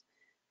levels.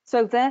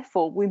 So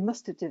therefore, we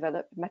must have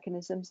developed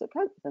mechanisms that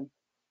cope with them.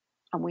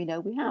 And we know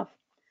we have.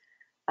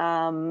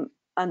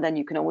 And then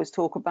you can always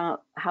talk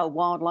about how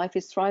wildlife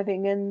is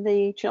thriving in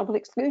the Chernobyl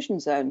exclusion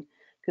zone,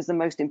 because the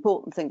most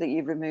important thing that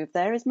you've removed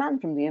there is man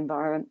from the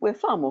environment. We're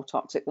far more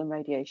toxic than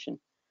radiation.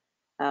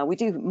 We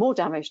do more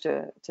damage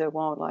to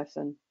wildlife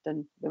than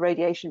the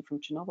radiation from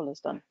Chernobyl has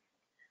done.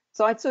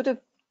 So I'd sort of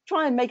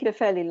try and make it a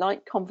fairly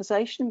light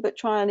conversation, but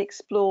try and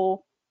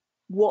explore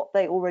what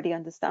they already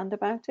understand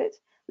about it.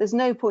 There's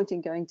no point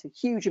in going to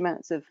huge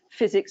amounts of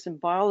physics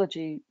and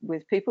biology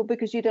with people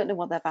because you don't know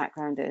what their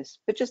background is,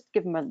 but just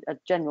give them a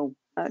general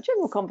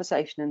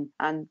conversation,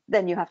 and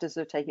then you have to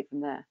sort of take it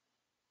from there.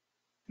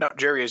 Now,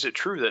 Jerry, is it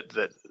true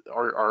that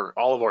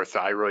all of our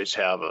thyroids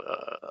have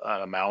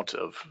an amount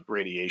of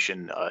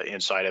radiation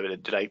inside of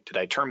it? Did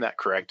I term that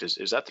correct?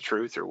 Is that the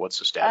truth, or what's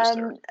the status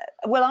there?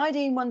 Well,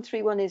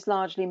 iodine-131 is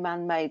largely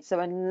man-made, so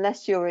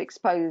unless you're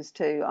exposed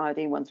to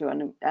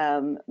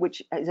iodine-131,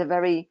 which is a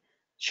very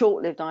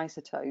short-lived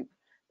isotope,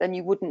 then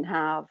you wouldn't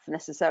have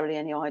necessarily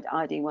any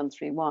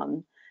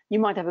iodine-131. You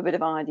might have a bit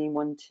of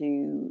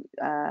iodine-129,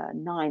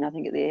 I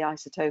think the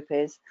isotope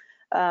is,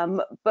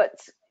 but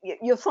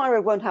your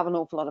thyroid won't have an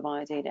awful lot of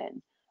iodine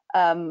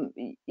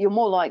in. You're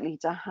more likely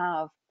to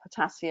have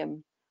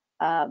potassium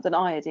than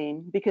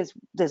iodine because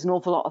there's an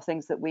awful lot of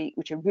things that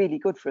which are really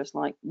good for us,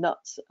 like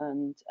nuts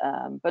and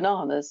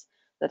bananas,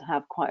 that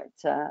have quite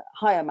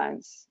high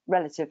amounts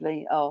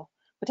relatively of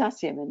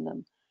potassium in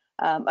them.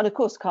 And of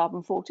course,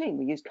 carbon-14.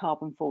 We use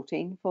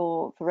carbon-14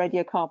 for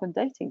radiocarbon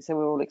dating, so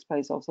we're all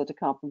exposed also to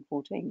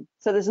carbon-14.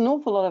 So there's an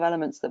awful lot of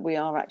elements that we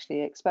are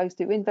actually exposed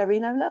to in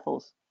very low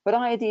levels. But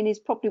iodine is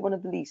probably one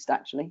of the least,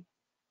 actually.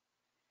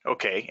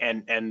 Okay,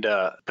 and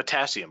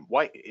potassium,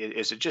 why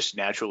is it just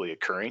naturally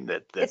occurring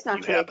that it's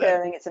naturally you have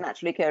occurring? It's a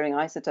naturally occurring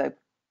isotope.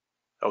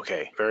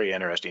 Okay, very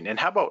interesting. And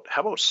how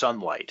about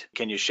sunlight?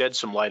 Can you shed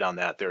some light on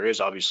that? There is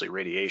obviously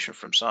radiation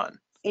from sun.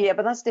 Yeah,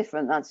 but that's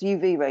different. That's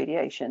UV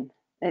radiation.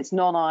 It's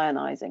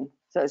non-ionizing,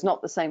 so it's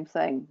not the same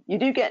thing. You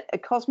do get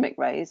cosmic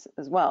rays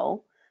as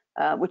well,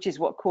 which is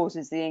what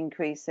causes the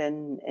increase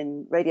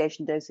in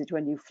radiation dosage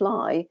when you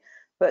fly.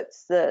 But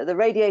the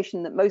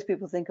radiation that most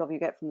people think of you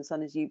get from the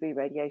sun is UV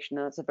radiation,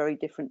 and it's a very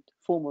different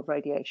form of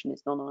radiation.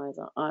 It's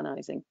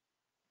non-ionizing.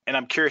 And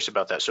I'm curious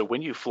about that. So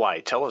when you fly,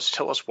 tell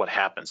us what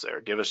happens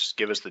there. Give us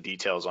the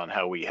details on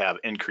how we have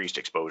increased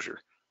exposure.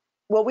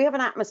 Well, we have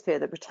an atmosphere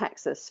that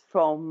protects us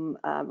from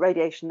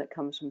radiation that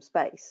comes from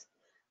space.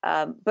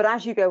 But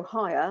as you go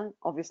higher,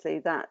 obviously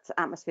that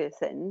atmosphere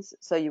thins,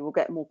 so you will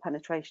get more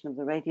penetration of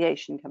the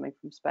radiation coming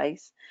from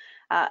space.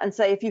 And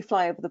say if you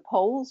fly over the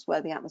poles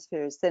where the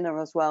atmosphere is thinner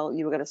as well,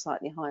 you will get a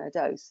slightly higher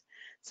dose.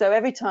 So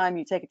every time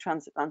you take a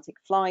transatlantic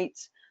flight,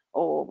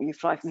 or you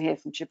fly from here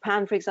from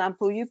Japan, for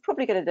example, you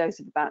probably get a dose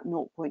of about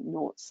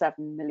 0.07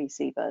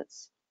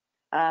 millisieverts.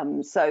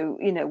 So,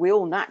 you know, we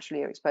all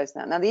naturally are exposed to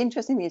that. Now, the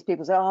interesting thing is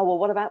people say, oh, well,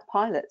 what about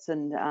pilots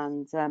and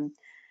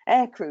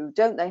air crew?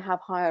 Don't they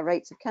have higher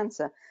rates of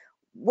cancer?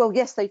 Well,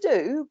 yes, they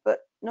do,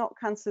 but not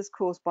cancers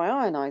caused by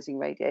ionizing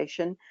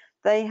radiation.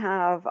 They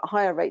have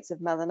higher rates of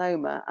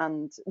melanoma,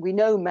 and we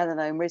know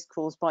melanoma is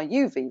caused by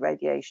UV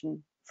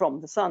radiation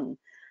from the sun.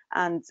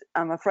 And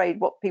I'm afraid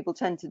what people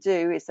tend to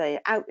do is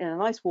they're out in a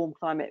nice warm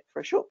climate for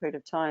a short period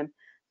of time,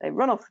 they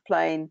run off the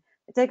plane,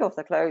 they take off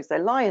their clothes, they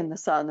lie in the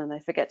sun, and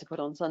they forget to put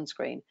on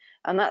sunscreen.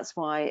 And that's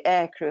why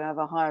air crew have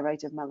a higher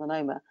rate of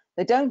melanoma.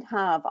 They don't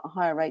have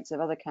higher rates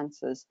of other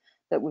cancers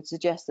that would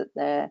suggest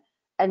that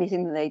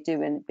anything that they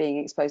do in being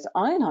exposed to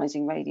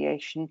ionizing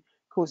radiation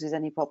causes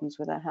any problems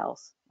with their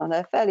health. And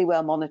they're fairly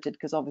well monitored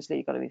because obviously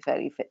you've got to be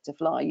fairly fit to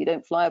fly. You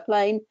don't fly a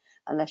plane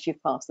unless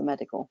you've passed the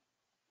medical.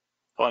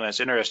 Well, and that's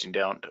interesting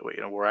down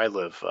where I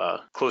live,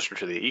 closer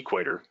to the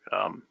equator.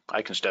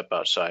 I can step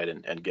outside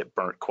and get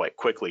burnt quite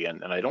quickly.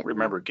 And I don't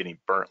remember getting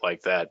burnt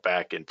like that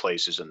back in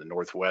places in the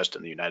Northwest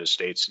in the United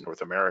States and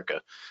North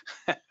America.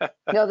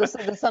 No,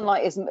 the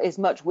sunlight is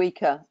much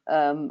weaker,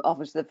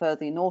 obviously the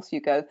further north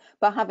you go.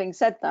 But having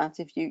said that,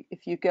 if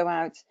you go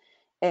out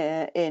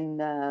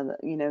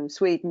in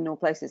Sweden or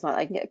places like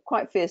that, you can get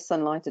quite fierce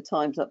sunlight at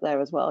times up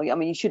there as well. I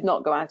mean, you should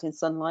not go out in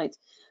sunlight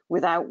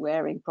without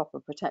wearing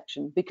proper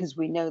protection, because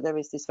we know there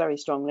is this very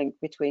strong link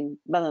between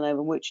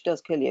melanoma, which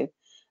does kill you,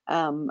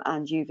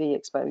 and UV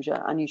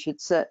exposure, and you should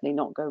certainly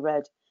not go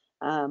red.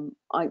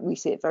 We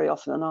see it very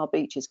often on our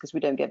beaches because we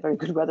don't get very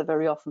good weather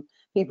very often.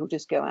 People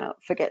just go out,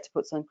 forget to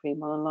put sun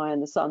cream on and lie in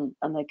the sun,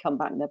 and they come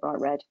back and they're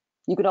bright red.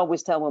 You can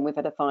always tell when we've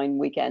had a fine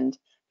weekend.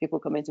 People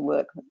come into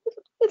work a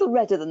little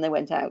redder than they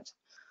went out.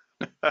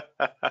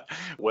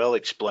 Well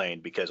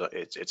explained, because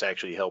it's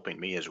actually helping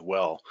me as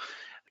well.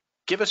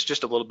 Give us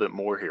just a little bit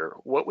more here.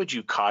 What would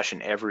you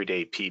caution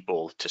everyday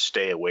people to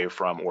stay away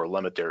from or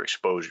limit their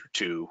exposure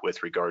to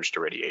with regards to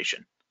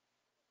radiation?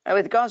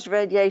 With regards to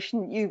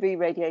radiation, UV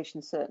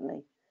radiation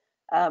certainly.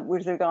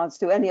 With regards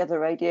to any other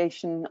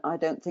radiation, I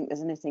don't think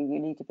there's anything you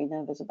need to be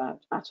nervous about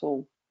at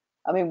all.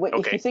 I mean,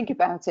 if you think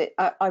about it,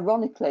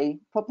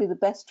 ironically, probably the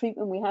best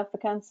treatment we have for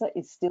cancer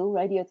is still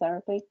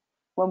radiotherapy,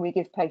 when we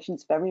give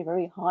patients very,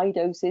 very high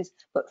doses,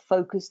 but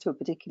focused to a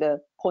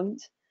particular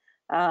point.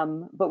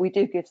 But we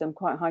do give them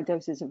quite high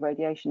doses of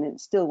radiation.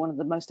 It's still one of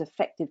the most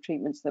effective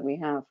treatments that we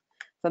have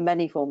for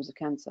many forms of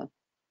cancer.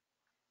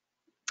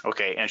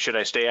 Okay, and should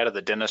I stay out of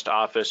the dentist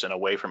office and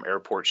away from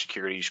airport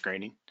security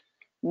screening?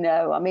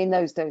 No, I mean,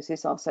 those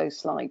doses are so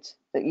slight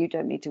that you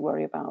don't need to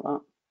worry about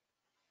that.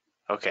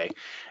 Okay.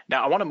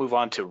 Now I want to move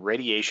on to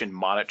radiation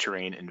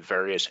monitoring in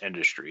various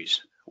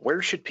industries.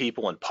 Where should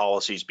people and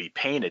policies be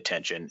paying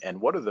attention, and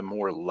what are the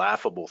more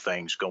laughable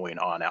things going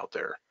on out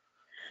there?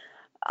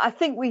 I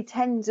think we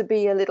tend to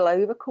be a little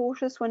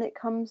overcautious when it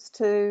comes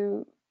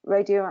to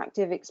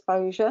radioactive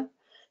exposure.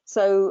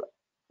 So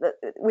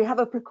we have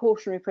a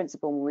precautionary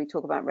principle when we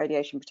talk about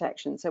radiation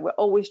protection. So we're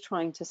always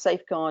trying to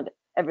safeguard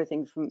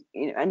everything from,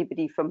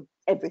 anybody from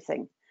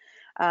everything.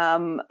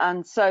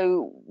 And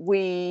so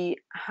we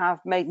have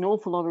made an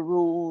awful lot of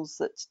rules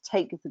that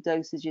take the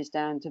dosages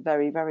down to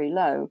very, very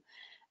low.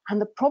 And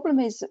the problem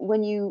is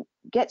when you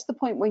get to the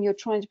point when you're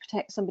trying to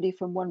protect somebody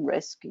from one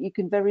risk, you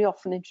can very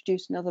often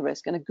introduce another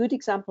risk. And a good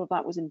example of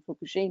that was in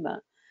Fukushima.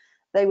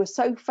 They were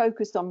so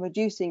focused on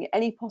reducing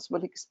any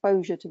possible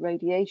exposure to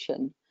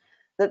radiation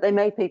that they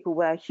made people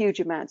wear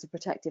huge amounts of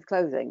protective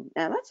clothing.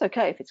 Now, that's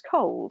okay if it's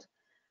cold,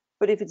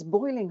 but if it's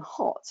boiling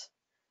hot,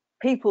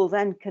 people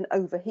then can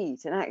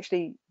overheat, and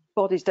actually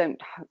bodies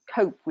don't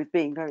cope with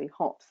being very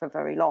hot for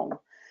very long.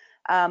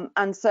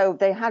 And so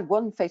they had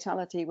one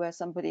fatality where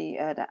somebody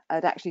had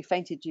actually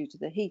fainted due to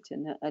the heat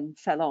and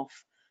fell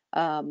off,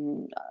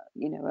 one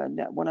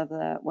of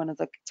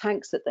the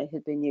tanks that they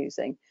had been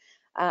using,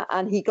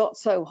 and he got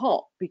so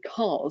hot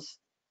because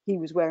he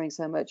was wearing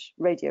so much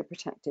radio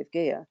protective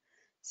gear.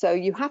 So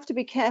you have to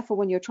be careful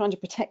when you're trying to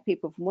protect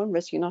people from one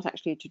risk, you're not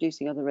actually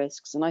introducing other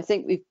risks. And I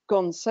think we've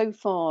gone so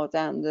far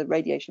down the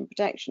radiation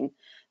protection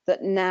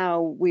that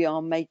now we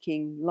are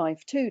making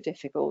life too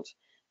difficult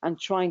and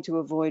trying to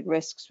avoid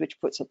risks, which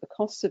puts up the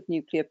costs of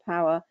nuclear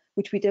power,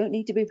 which we don't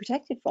need to be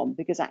protected from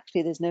because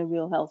actually there's no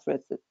real health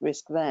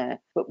risk there.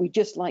 But we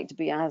just like to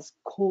be as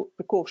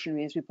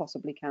precautionary as we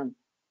possibly can.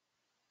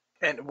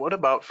 And what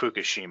about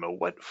Fukushima?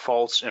 What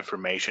false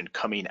information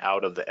coming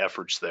out of the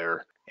efforts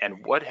there,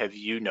 and what have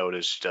you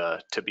noticed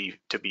to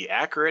be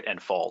accurate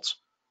and false?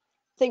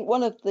 I think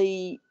one of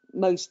the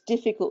most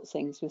difficult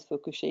things with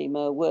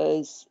Fukushima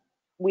was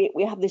we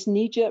have this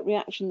knee-jerk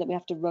reaction that we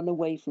have to run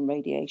away from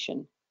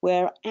radiation,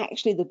 where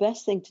actually the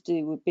best thing to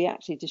do would be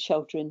actually to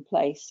shelter in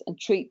place and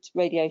treat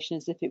radiation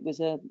as if it was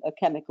a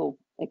chemical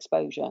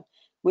exposure,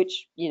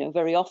 which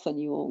very often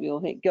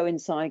you'll go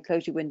inside,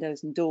 close your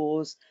windows and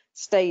doors,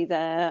 stay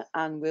there,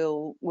 and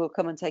we'll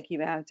come and take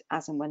you out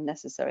as and when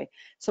necessary.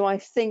 So I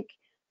think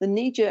the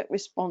knee-jerk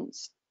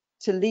response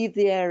to leave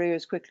the area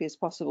as quickly as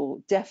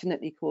possible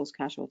definitely caused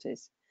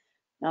casualties.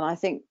 And I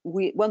think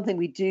one thing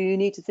we do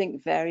need to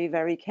think very,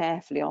 very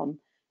carefully on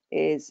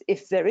is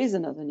if there is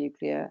another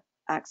nuclear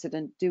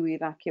accident, do we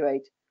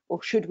evacuate,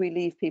 or should we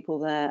leave people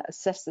there,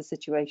 assess the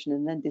situation,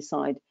 and then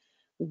decide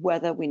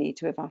whether we need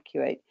to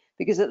evacuate?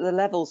 Because at the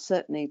level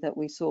certainly that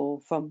we saw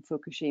from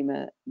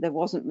Fukushima, there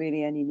wasn't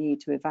really any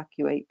need to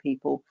evacuate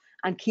people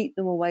and keep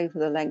them away for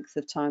the length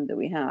of time that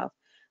we have.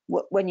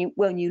 When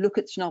you look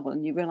at Chernobyl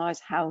and you realize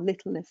how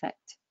little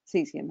effect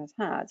cesium has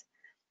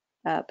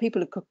had,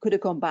 people could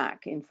have gone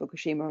back in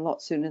Fukushima a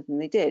lot sooner than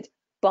they did.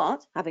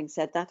 But having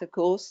said that, of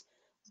course,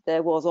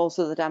 there was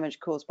also the damage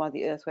caused by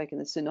the earthquake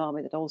and the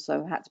tsunami that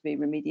also had to be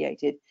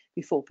remediated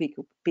before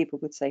people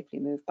could safely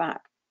move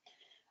back.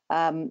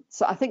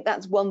 So I think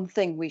that's one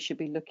thing we should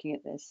be looking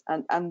at this.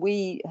 And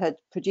we had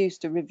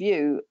produced a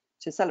review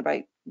to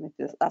celebrate,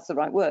 if that's the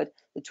right word,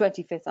 the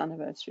 25th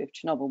anniversary of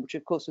Chernobyl, which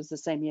of course was the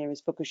same year as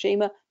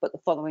Fukushima, but the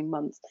following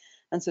month,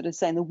 and sort of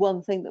saying the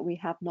one thing that we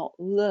have not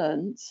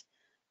learned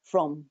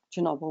from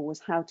Chernobyl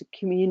was how to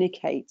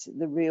communicate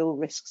the real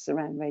risks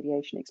around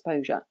radiation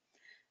exposure.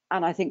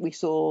 And I think we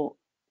saw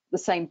the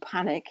same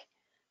panic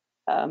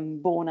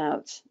borne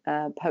out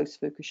post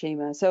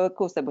Fukushima. So of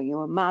course there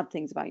were mad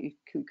things about you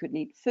couldn't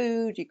eat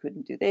food, you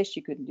couldn't do this,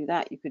 you couldn't do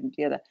that, you couldn't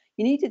do the other.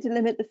 You needed to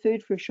limit the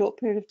food for a short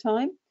period of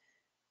time.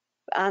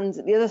 And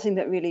the other thing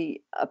that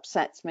really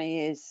upsets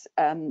me is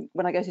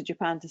when I go to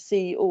Japan to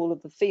see all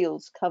of the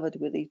fields covered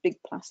with these big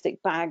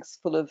plastic bags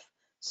full of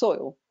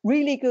soil,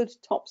 really good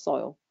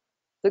topsoil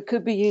that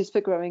could be used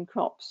for growing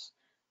crops.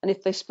 And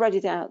if they spread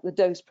it out, the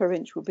dose per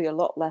inch would be a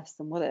lot less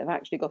than what they've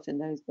actually got in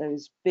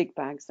those big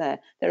bags there.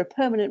 They're a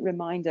permanent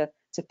reminder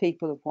to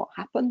people of what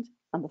happened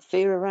and the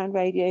fear around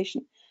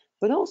radiation,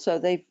 but also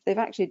they've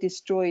actually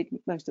destroyed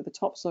most of the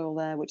topsoil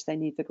there, which they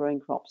need for growing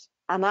crops.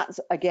 And that's,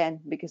 again,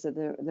 because of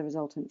the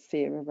resultant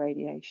fear of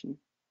radiation.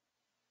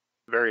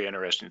 Very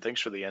interesting.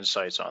 Thanks for the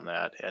insights on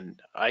that.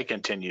 And I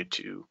continue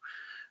to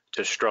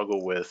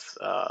struggle with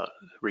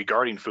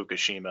regarding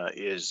Fukushima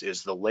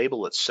is the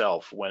label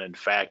itself, when in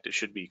fact it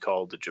should be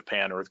called the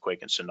Japan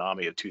earthquake and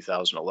tsunami of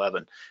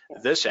 2011.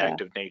 This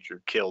act of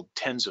nature killed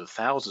tens of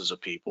thousands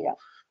of people. Yeah.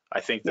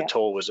 I think the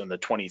toll was in the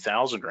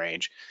 20,000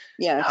 range.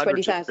 Yeah,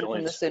 Hundreds 20,000 of from the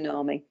billions,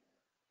 tsunami.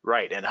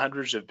 right, and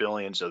hundreds of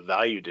billions of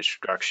value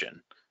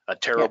destruction. A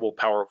terrible,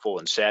 powerful,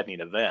 and saddening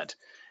event.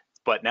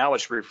 But now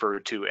it's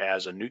referred to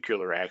as a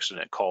nuclear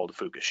accident called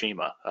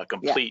Fukushima, a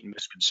complete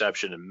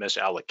misconception and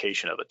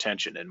misallocation of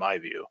attention, in my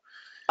view.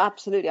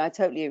 Absolutely, I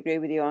totally agree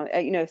with you.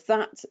 If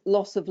that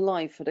loss of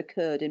life had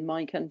occurred in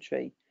my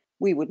country,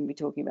 we wouldn't be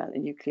talking about a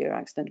nuclear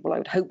accident. Well, I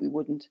would hope we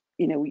wouldn't.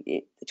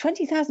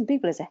 20,000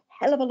 people is a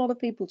hell of a lot of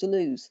people to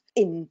lose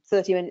in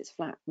 30 minutes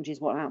flat, which is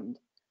what happened.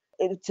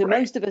 To Right.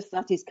 most of us,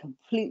 that is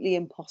completely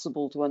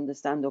impossible to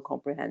understand or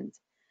comprehend.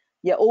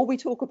 Yet all we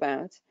talk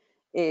about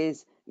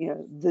is,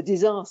 the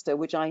disaster,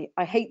 which I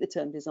hate the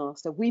term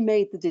disaster. We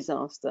made the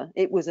disaster.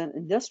 It was an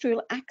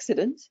industrial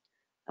accident,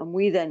 and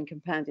we then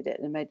compounded it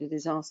and made a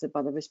disaster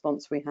by the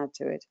response we had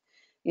to it.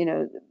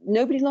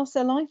 Nobody lost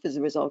their life as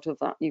a result of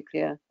that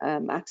nuclear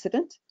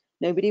accident.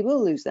 Nobody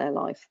will lose their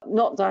life,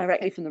 not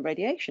directly from the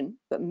radiation,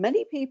 but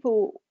many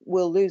people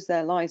will lose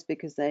their lives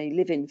because they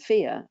live in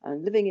fear,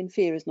 and living in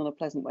fear is not a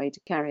pleasant way to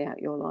carry out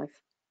your life.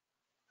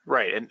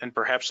 Right. And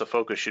perhaps the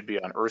focus should be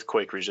on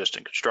earthquake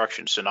resistant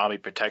construction,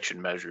 tsunami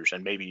protection measures,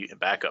 and maybe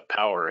backup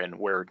power, and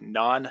where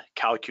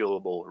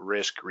non-calculable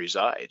risk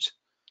resides.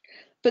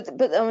 But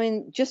I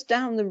mean, just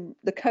down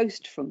the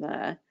coast from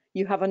there,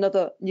 you have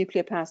another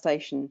nuclear power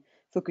station,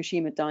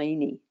 Fukushima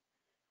Daini,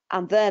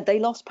 and there they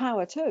lost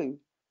power too.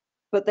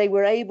 But they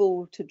were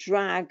able to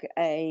drag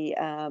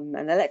an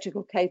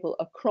electrical cable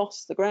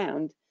across the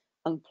ground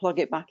and plug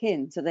it back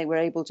in. So they were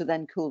able to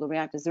then cool the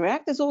reactors. The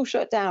reactors all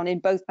shut down in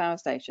both power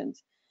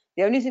stations.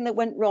 The only thing that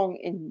went wrong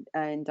in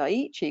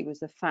Daiichi was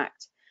the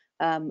fact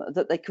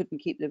that they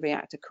couldn't keep the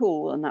reactor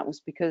cool, and that was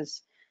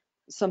because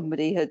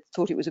somebody had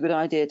thought it was a good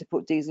idea to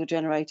put diesel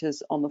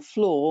generators on the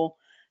floor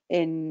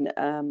on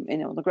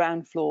the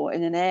ground floor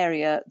in an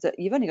area that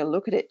you've only got to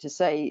look at it to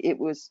say it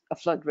was a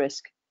flood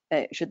risk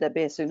should there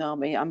be a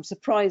tsunami. I'm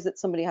surprised that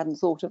somebody hadn't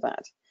thought of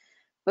that.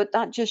 But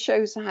that just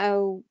shows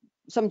how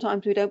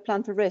sometimes we don't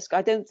plan for risk.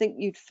 I don't think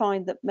you'd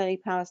find that many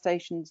power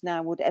stations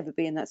now would ever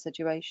be in that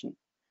situation.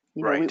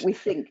 Right. We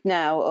think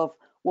now of,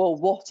 well,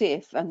 what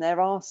if? And there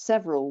are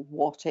several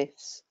what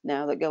ifs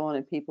now that go on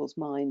in people's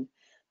mind.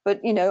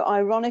 But,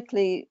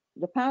 ironically,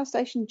 the power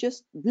station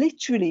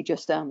literally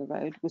just down the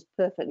road was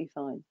perfectly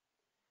fine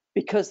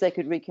because they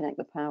could reconnect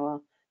the power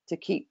to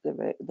keep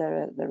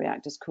the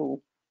reactors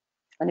cool.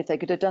 And if they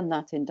could have done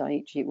that in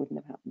Daiichi, it wouldn't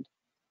have happened.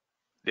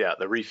 Yeah,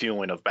 the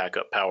refueling of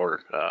backup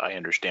power, I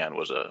understand,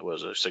 was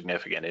a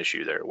significant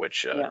issue there,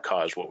 which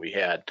caused what we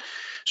had.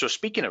 So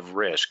speaking of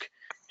risk,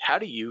 how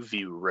do you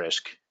view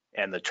risk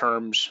and the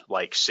terms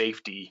like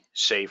safety,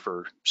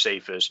 safer,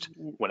 safest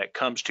when it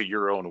comes to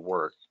your own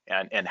work,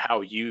 and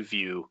how you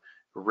view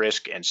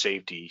risk and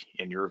safety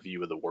in your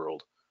view of the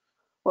world?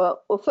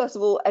 Well, first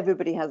of all,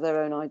 everybody has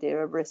their own idea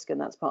of risk,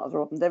 and that's part of the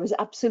problem. There is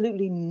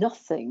absolutely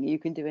nothing you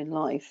can do in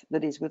life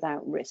that is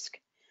without risk.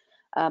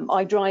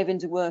 I drive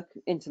into work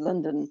into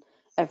London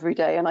every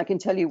day, and I can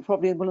tell you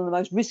probably one of the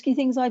most risky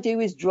things I do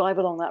is drive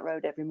along that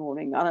road every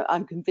morning.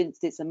 I'm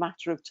convinced it's a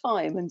matter of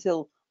time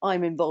until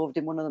I'm involved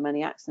in one of the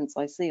many accidents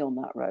I see on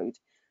that road.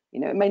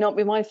 It may not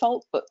be my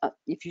fault, but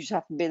if you just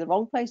happen to be in the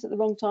wrong place at the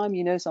wrong time,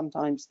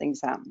 sometimes things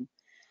happen.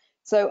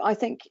 So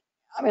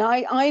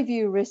I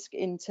view risk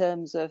in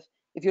terms of,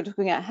 if you're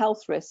looking at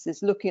health risks,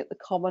 is looking at the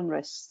common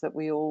risks that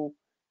we all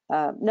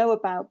know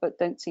about but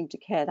don't seem to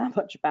care that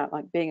much about,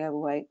 like being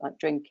overweight, like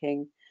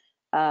drinking,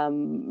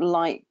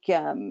 getting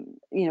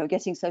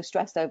so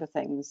stressed over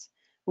things.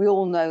 We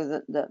all know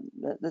that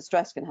the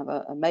stress can have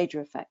a major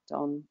effect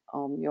on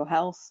your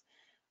health.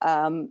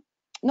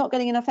 Not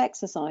getting enough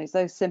exercise,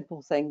 those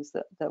simple things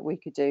that we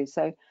could do.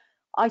 So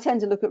I tend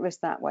to look at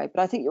risk that way,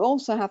 but I think you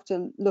also have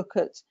to look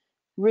at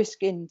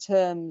risk in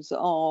terms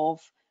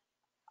of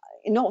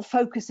not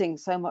focusing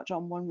so much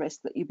on one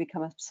risk that you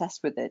become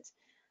obsessed with it.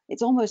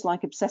 It's almost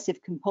like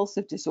obsessive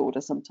compulsive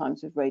disorder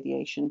sometimes with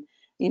radiation.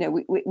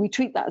 We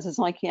treat that as a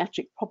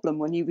psychiatric problem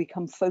when you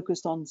become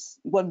focused on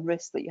one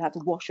risk that you have to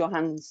wash your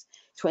hands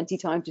 20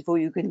 times before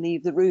you can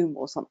leave the room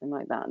or something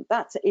like that.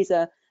 That is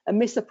a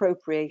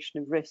misappropriation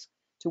of risk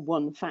to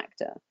one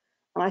factor.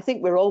 And I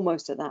think we're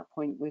almost at that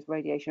point with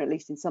radiation, at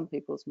least in some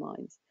people's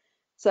minds.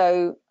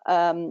 So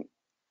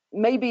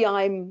maybe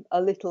I'm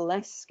a little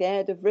less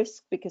scared of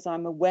risk because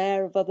I'm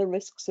aware of other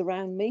risks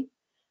around me.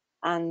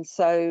 And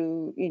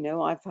so,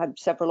 I've had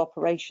several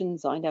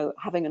operations. I know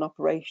having an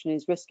operation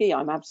is risky.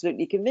 I'm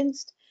absolutely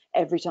convinced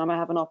every time I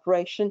have an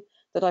operation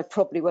that I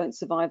probably won't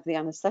survive the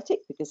anesthetic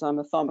because I'm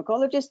a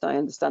pharmacologist. I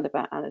understand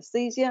about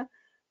anesthesia.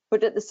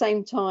 But at the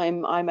same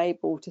time, I'm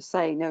able to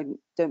say, no,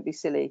 don't be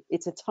silly.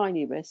 It's a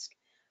tiny risk.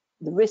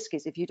 The risk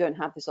is if you don't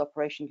have this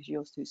operation because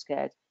you're too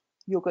scared,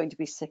 you're going to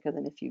be sicker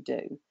than if you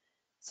do.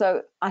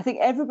 So I think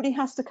everybody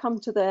has to come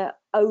to their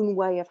own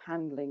way of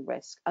handling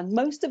risk. And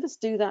most of us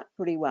do that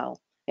pretty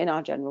well in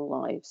our general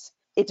lives.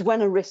 It's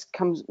when a risk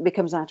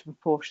becomes out of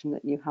proportion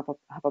that you have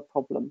a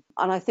problem.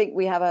 And I think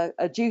we have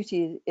a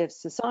duty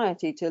as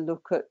society to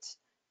look at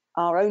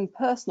our own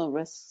personal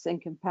risks in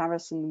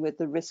comparison with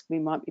the risk we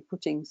might be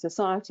putting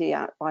society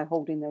at by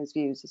holding those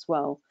views as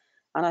well.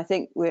 And I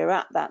think we're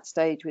at that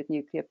stage with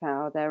nuclear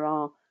power. There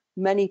are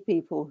many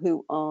people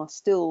who are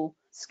still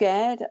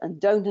scared and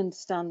don't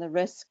understand the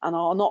risk and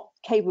are not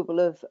capable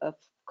of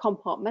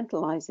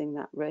compartmentalizing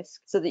that risk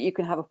so that you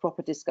can have a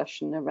proper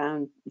discussion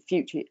around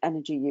future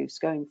energy use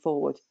going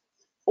forward.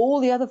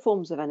 All the other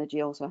forms of energy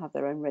also have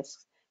their own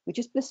risks. We're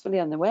just blissfully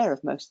unaware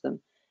of most of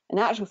them. In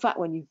actual fact,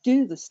 when you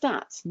do the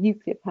stats,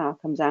 nuclear power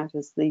comes out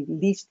as the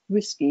least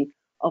risky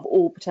of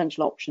all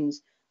potential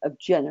options of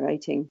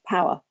generating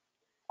power.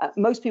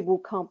 Most people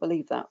can't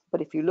believe that,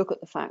 but if you look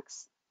at the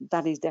facts,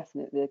 that is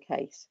definitely the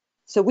case.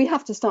 So we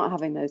have to start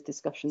having those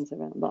discussions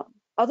around that.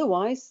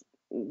 Otherwise,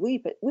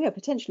 we are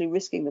potentially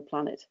risking the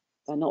planet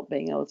by not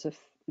being able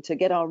to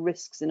get our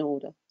risks in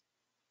order.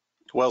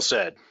 Well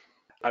said.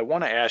 I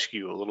want to ask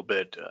you a little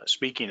bit,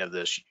 speaking of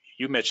this,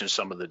 you mentioned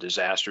some of the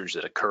disasters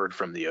that occurred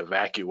from the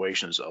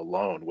evacuations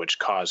alone, which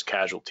caused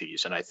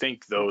casualties. And I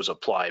think those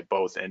apply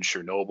both in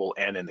Chernobyl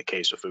and in the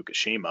case of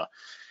Fukushima.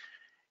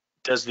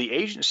 Does the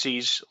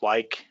agencies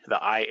like the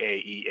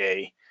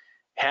IAEA,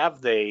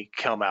 have they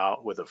come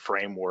out with a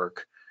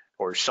framework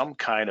or some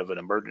kind of an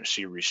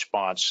emergency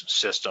response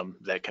system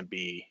that can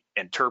be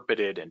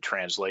interpreted and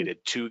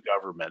translated to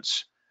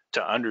governments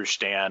to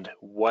understand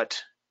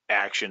what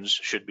actions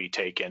should be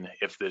taken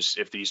if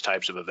these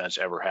types of events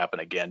ever happen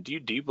again? Do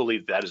you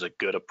believe that is a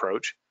good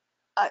approach?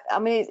 I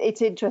mean,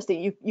 it's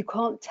interesting. You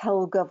can't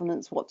tell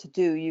governments what to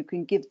do. You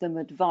can give them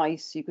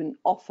advice. You can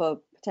offer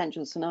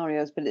potential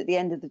scenarios, but at the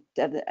end of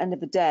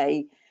the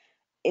day,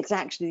 it's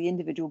actually the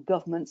individual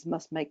governments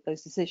must make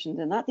those decisions,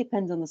 and that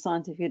depends on the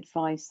scientific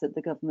advice that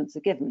the governments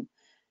are given.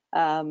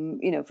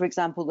 For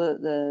example,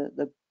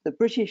 the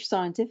British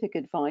scientific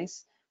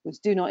advice was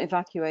do not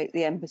evacuate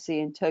the embassy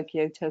in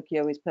Tokyo.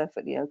 Tokyo is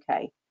perfectly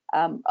okay.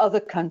 Other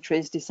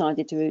countries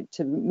decided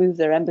to move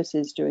their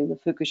embassies during the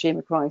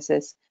Fukushima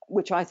crisis,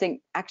 which I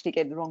think actually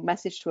gave the wrong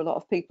message to a lot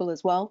of people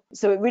as well.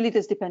 So it really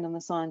does depend on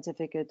the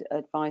scientific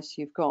advice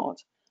you've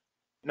got.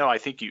 No, I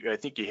think you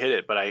hit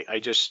it, but I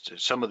just,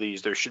 some of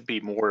these, there should be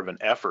more of an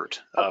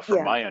effort, from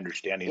Yeah, my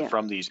understanding, yeah.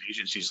 from these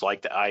agencies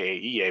like the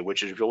IAEA,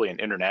 which is really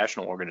an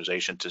international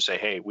organization, to say,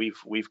 hey,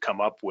 we've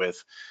come up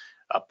with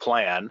a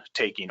plan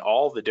taking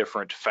all the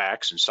different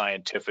facts and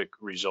scientific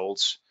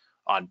results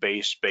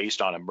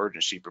based on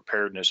emergency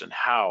preparedness and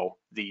how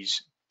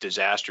these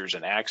disasters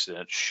and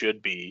accidents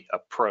should be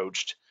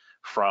approached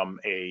from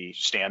a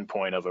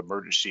standpoint of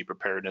emergency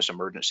preparedness,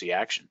 emergency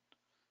action.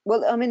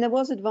 Well, I mean, there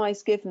was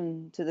advice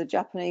given to the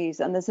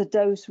Japanese, and there's a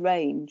dose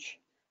range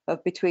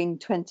of between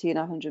 20 and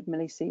 100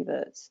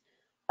 millisieverts,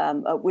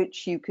 at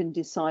which you can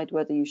decide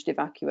whether you should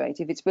evacuate.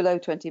 If it's below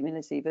 20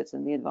 millisieverts,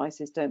 and the advice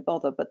is don't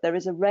bother, but there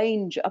is a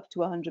range up to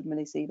 100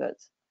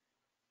 millisieverts,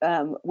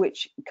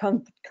 which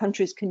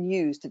countries can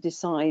use to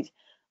decide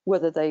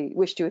whether they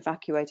wish to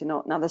evacuate or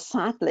not. Now,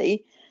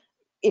 sadly,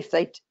 if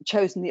they'd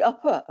chosen the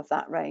upper of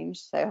that range,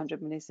 say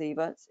 100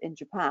 millisieverts in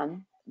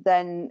Japan,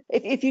 then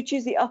if you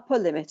choose the upper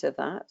limit of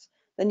that,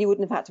 then you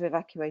wouldn't have had to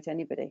evacuate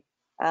anybody.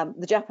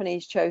 The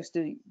Japanese chose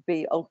to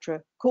be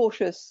ultra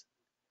cautious,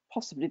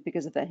 possibly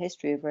because of their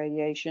history of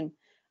radiation,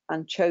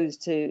 and chose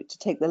to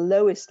take the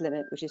lowest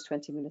limit, which is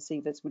 20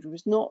 millisieverts, which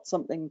was not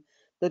something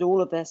that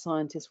all of their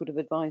scientists would have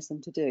advised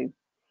them to do.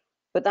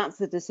 But that's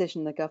the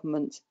decision the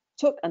government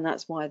took, and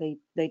that's why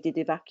they did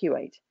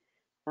evacuate.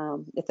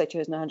 If they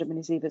chose 100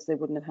 millisieverts, they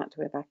wouldn't have had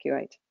to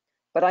evacuate.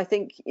 But I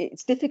think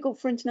it's difficult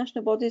for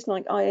international bodies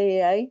like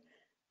IAEA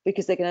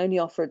because they can only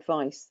offer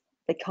advice.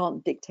 They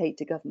can't dictate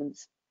to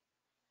governments.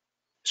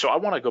 So I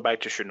want to go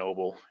back to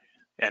Chernobyl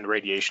and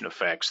radiation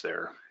effects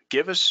there.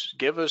 Give us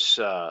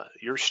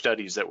your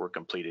studies that were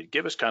completed.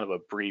 Give us kind of a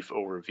brief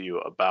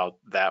overview about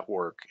that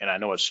work, and I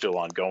know it's still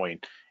ongoing.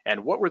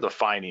 And what were the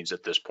findings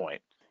at this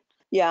point?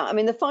 Yeah, I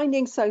mean, the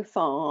findings so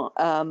far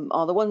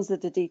are the ones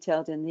that are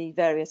detailed in the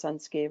various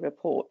UNSCEAR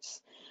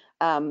reports.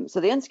 So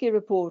the UNSCEAR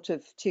report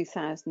of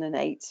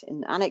 2008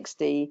 in Annex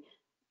D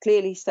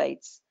clearly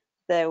states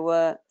there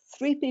were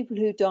 3 people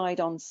who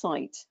died on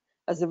site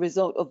as a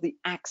result of the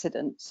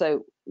accident.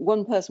 So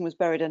one person was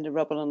buried under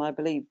rubble, and I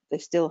believe they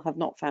still have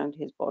not found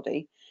his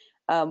body.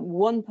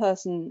 One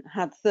person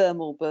had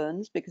thermal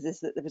burns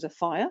because there was a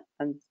fire,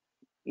 and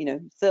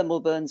thermal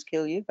burns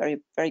kill you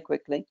very, very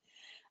quickly.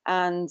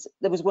 And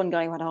there was one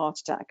guy who had a heart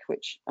attack,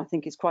 which I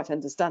think is quite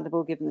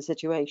understandable given the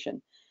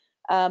situation.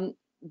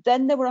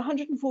 Then there were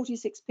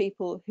 146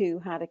 people who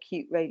had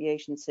acute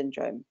radiation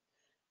syndrome.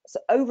 So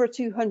over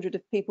 200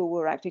 of people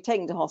were actually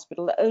taken to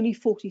hospital. Only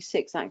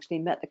 46 actually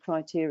met the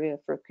criteria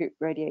for acute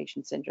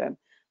radiation syndrome.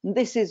 And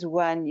this is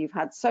when you've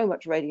had so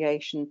much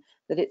radiation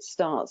that it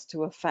starts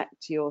to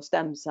affect your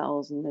stem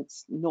cells, and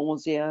it's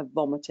nausea,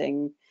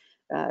 vomiting,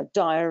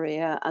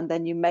 diarrhea, and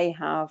then you may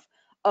have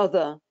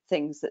other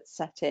things that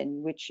set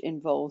in, which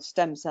involve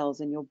stem cells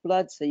in your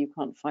blood, so you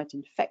can't fight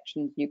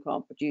infections, you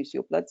can't produce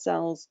your blood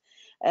cells,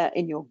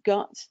 in your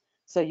gut,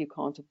 so you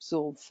can't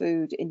absorb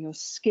food, in your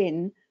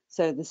skin,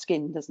 so the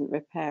skin doesn't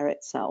repair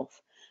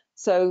itself.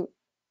 So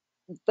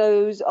of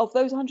those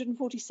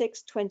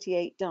 146,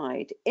 28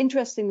 died.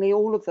 Interestingly,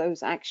 all of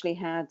those actually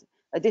had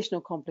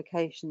additional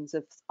complications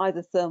of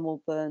either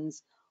thermal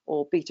burns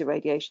or beta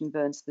radiation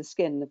burns to the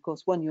skin. And of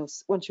course,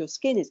 once your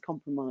skin is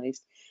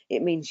compromised,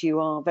 it means you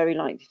are very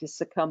likely to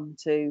succumb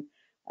to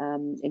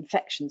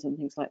infections and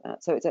things like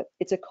that. So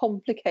it's a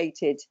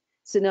complicated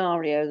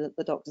scenario that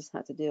the doctors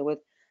had to deal with.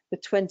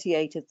 But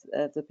 28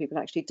 of the people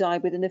actually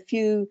died within a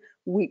few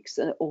weeks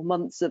or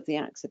months of the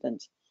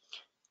accident.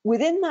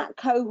 Within that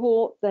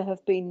cohort, there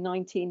have been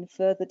 19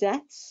 further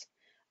deaths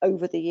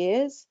over the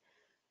years.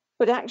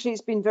 But actually,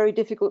 it's been very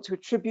difficult to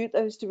attribute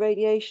those to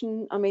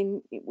radiation. I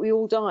mean, we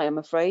all die, I'm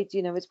afraid.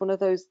 You know, it's one of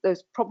those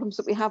problems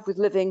that we have with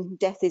living.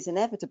 Death is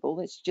inevitable.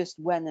 It's just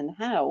when and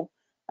how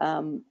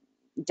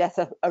death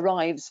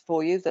arrives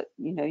for you that,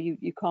 you know,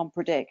 you can't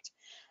predict.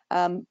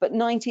 But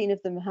 19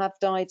 of them have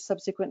died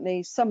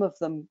subsequently, some of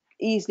them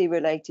easily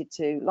related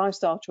to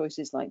lifestyle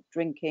choices like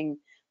drinking,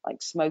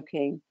 like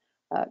smoking,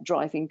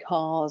 driving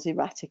cars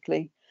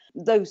erratically,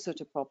 those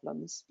sort of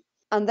problems.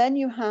 And then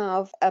you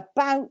have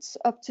about,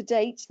 up to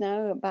date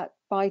now, about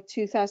by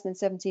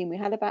 2017, we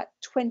had about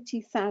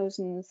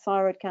 20,000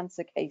 thyroid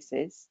cancer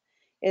cases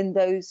in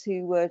those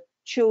who were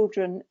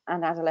children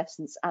and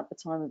adolescents at the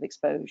time of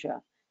exposure.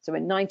 So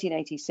in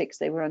 1986,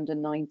 they were under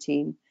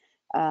 19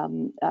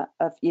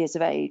 of years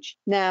of age.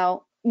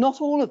 Now, not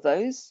all of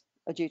those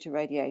are due to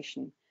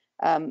radiation.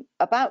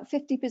 About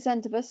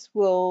 50% of us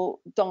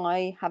will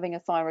die having a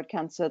thyroid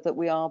cancer that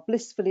we are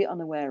blissfully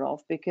unaware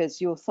of,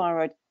 because your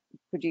thyroid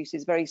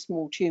produces very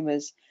small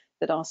tumours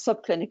that are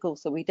subclinical,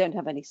 so we don't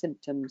have any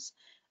symptoms.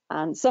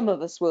 And some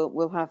of us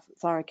will have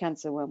thyroid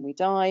cancer when we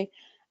die.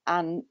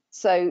 And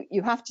so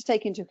you have to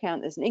take into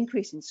account there's an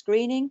increase in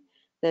screening,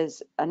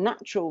 there's a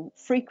natural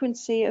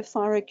frequency of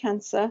thyroid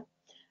cancer,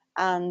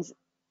 and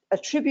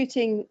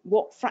attributing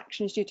what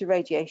fraction is due to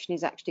radiation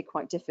is actually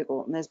quite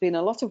difficult. And there's been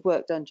a lot of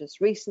work done just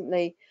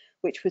recently,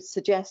 which would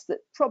suggest that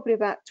probably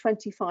about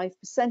 25%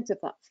 of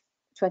that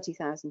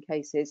 20,000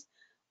 cases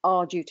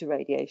are due to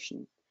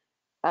radiation.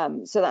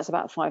 So that's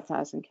about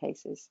 5,000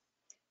 cases.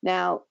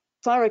 Now,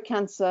 thyroid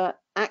cancer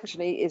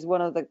actually is one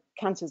of the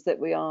cancers that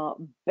we are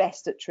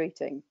best at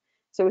treating.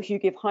 So if you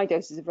give high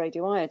doses of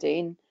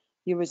radioiodine,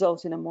 you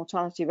result in a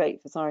mortality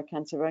rate for thyroid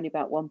cancer of only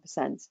about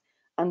 1%.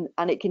 And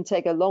it can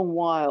take a long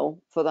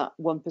while for that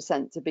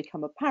 1% to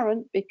become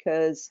apparent,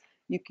 because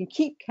you can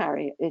keep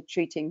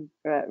treating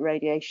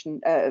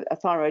radiation, a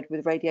thyroid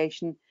with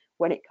radiation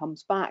when it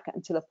comes back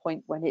until a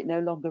point when it no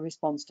longer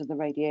responds to the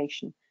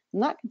radiation.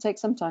 And that can take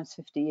sometimes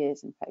 50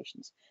 years in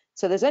patients.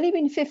 So there's only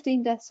been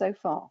 15 deaths so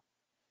far,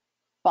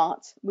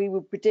 but we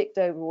would predict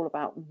overall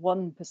about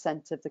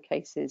 1% of the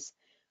cases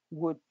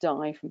would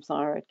die from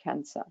thyroid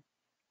cancer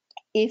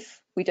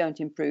if we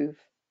don't improve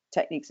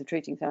techniques of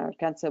treating thyroid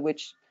cancer,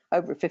 which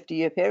over a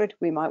 50-year period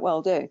we might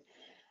well do.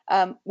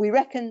 We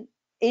reckon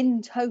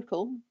in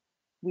total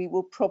we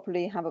will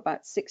probably have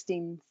about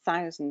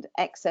 16,000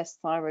 excess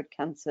thyroid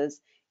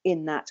cancers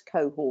in that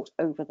cohort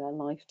over their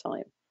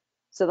lifetime.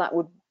 So that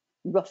would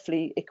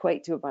roughly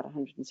equate to about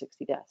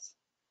 160 deaths.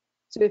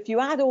 So if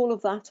you add all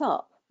of that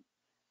up,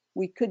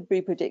 we could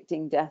be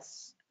predicting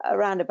deaths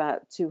around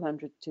about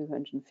 200,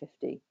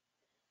 250.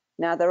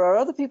 Now, there are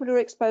other people who are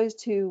exposed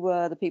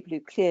to the people who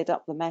cleared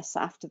up the mess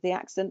after the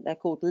accident. They're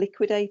called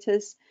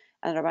liquidators,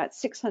 and about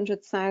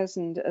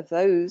 600,000 of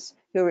those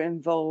who are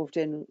involved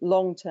in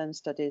long-term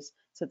studies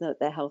so that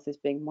their health is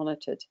being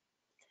monitored.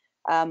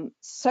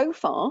 So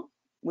far,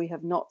 we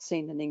have not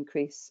seen an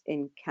increase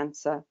in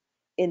cancer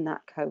in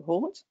that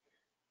cohort.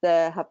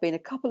 There have been a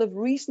couple of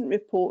recent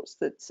reports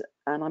that,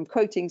 and I'm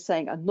quoting,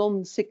 saying a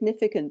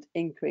non-significant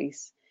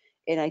increase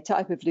in a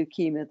type of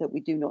leukemia that we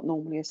do not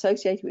normally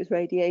associate with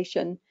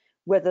radiation.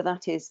 Whether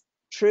that is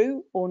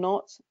true or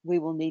not, we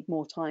will need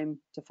more time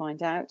to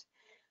find out.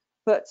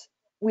 But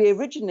we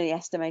originally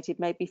estimated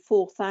maybe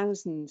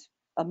 4,000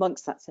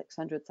 amongst that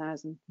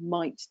 600,000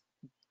 might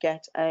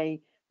get a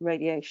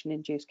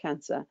radiation-induced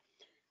cancer.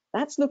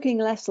 That's looking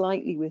less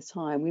likely with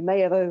time. We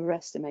may have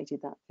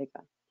overestimated that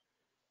figure.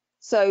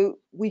 So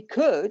we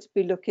could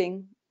be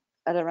looking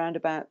at around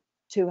about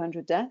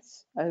 200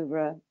 deaths over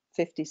a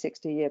 50,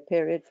 60-year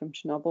period from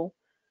Chernobyl.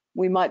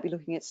 We might be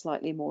looking at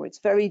slightly more. It's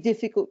very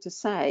difficult to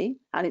say,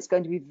 and it's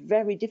going to be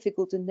very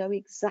difficult to know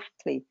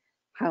exactly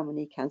how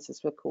many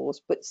cancers were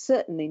caused, but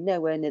certainly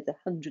nowhere near the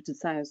hundreds of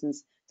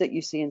thousands that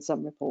you see in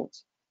some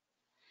reports.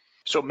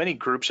 So many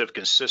groups have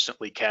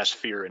consistently cast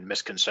fear and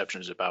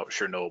misconceptions about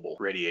Chernobyl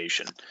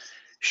radiation.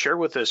 Share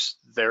with us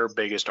their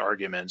biggest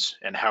arguments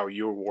and how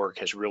your work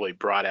has really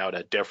brought out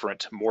a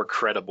different, more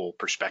credible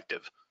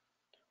perspective.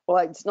 Well,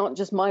 it's not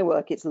just my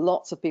work, it's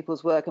lots of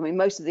people's work. I mean,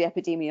 most of the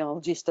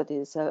epidemiology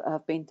studies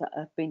have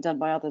been done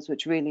by others,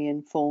 which really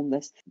inform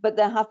this. But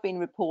there have been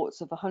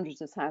reports of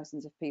hundreds of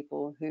thousands of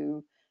people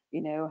who,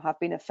 you know, have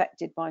been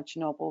affected by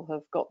Chernobyl,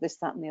 have got this,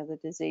 that, and the other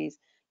disease.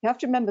 You have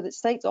to remember that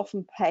states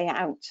often pay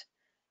out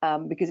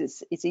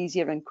because it's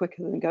easier and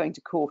quicker than going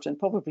to court, and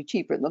probably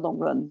cheaper in the long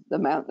run, the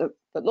amount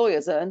that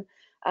lawyers earn.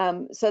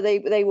 So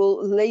they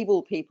will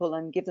label people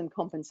and give them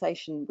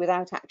compensation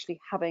without actually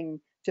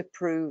having to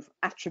prove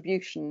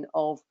attribution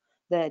of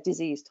their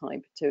disease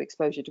type to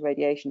exposure to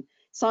radiation.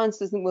 Science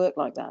doesn't work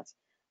like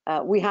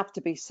that. We have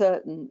to be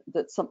certain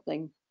that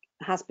something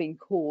has been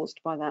caused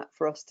by that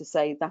for us to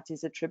say that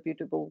is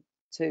attributable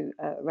to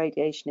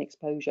radiation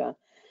exposure.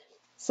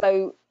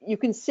 So you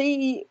can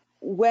see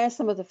where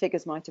some of the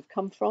figures might have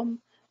come from,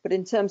 but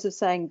in terms of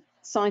saying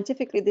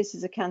scientifically this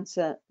is a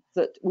cancer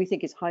that we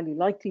think is highly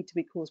likely to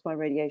be caused by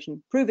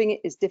radiation, proving it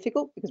is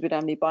difficult because we don't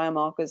have any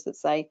biomarkers that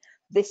say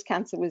this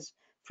cancer was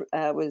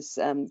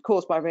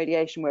caused by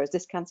radiation, whereas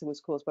this cancer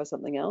was caused by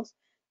something else.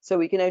 So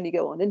we can only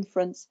go on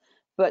inference,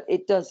 but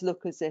it does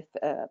look as if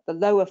the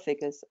lower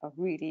figures are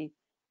really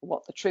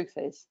what the truth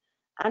is.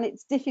 And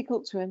it's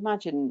difficult to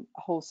imagine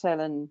wholesale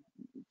and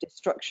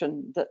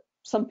destruction that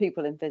some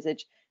people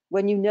envisage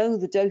when you know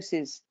the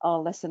doses are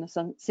less than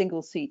a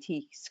single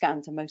CT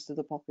scan to most of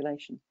the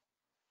population.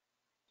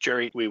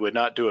 Jerry, we would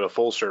not do a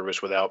full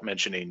service without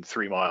mentioning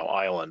 3 Mile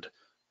Island.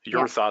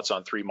 Your thoughts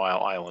on 3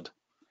 Mile Island?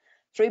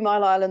 3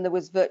 Mile Island, there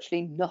was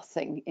virtually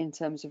nothing in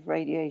terms of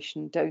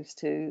radiation dose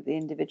to the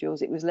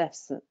individuals. It was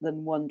less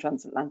than one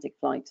transatlantic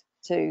flight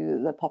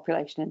to the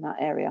population in that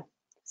area.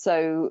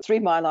 So 3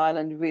 Mile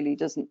Island really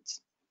doesn't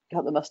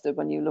cut the mustard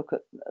when you look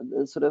at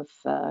the sort of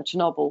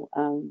Chernobyl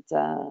and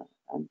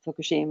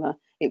Fukushima.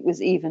 It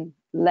was even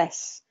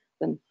less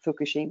than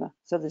Fukushima.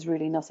 So there's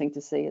really nothing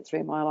to see at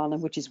 3 Mile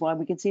Island, which is why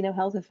we can see no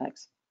health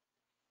effects.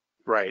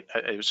 Right.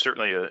 It was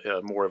certainly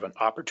a more of an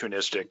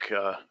opportunistic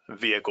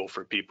vehicle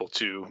for people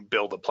to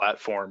build a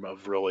platform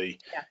of really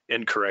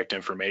incorrect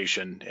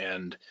information.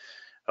 And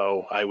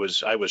I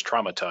was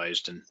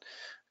traumatized, and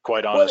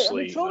quite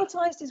honestly, well,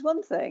 traumatized is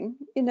one thing,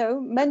 you know,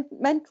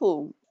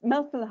 mental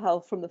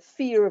health from the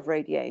fear of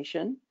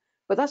radiation,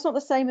 but that's not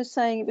the same as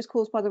saying it was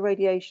caused by the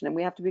radiation, and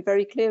we have to be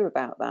very clear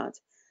about that.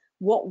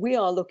 What we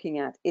are looking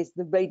at is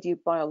the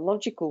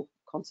radiobiological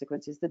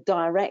consequences, the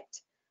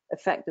direct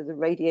effect of the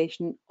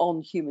radiation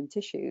on human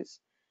tissues.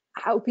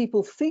 How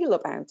people feel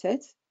about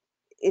it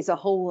is a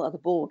whole other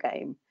ball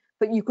game,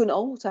 but you can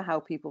alter how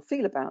people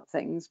feel about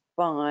things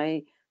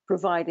by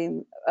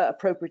providing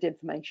appropriate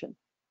information.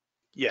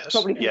 yes,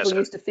 Probably people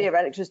used to fear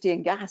electricity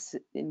and gas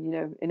in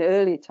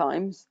earlier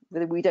times,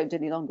 but we don't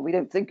any longer. We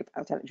don't think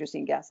about electricity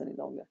and gas any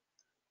longer.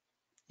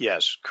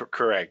 Yes,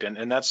 correct.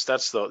 And that's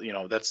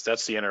the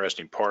that's the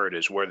interesting part,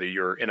 is whether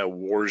you're in a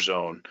war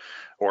zone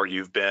or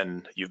you've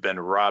been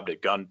robbed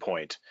at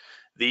gunpoint.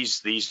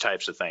 These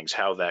types of things,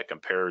 how that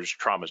compares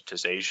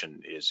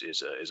traumatization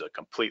is a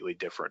completely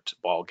different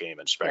ball game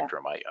and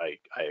spectrum. I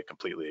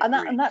completely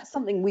agree. And that's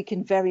something we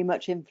can very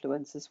much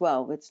influence as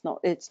well. It's not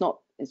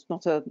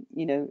a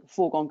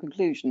foregone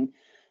conclusion.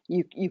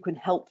 You can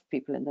help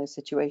people in those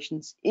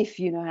situations if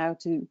you know how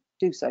to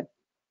do so.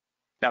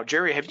 Now,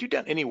 Jerry, have you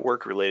done any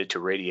work related to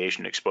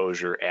radiation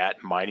exposure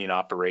at mining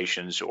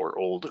operations or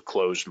old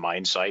closed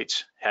mine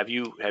sites? Have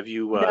you looked at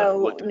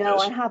this? No,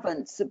 I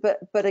haven't.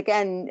 But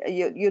again,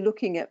 you're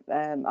looking at.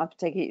 I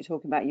take it you're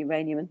talking about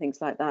uranium and things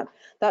like that.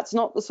 That's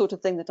not the sort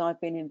of thing that I've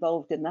been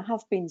involved in. There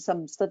have been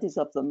some studies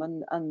of them,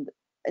 and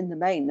in the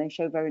main, they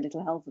show very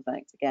little health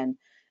effects. Again,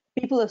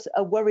 people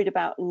are worried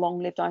about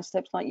long-lived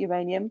isotopes like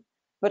uranium.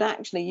 But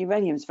actually,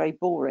 uranium is very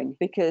boring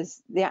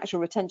because the actual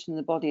retention in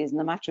the body is in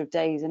a matter of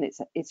days, and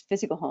its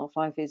physical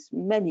half-life is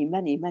many,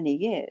 many, many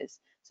years.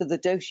 So the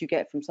dose you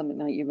get from something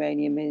like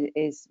uranium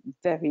is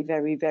very,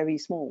 very, very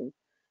small,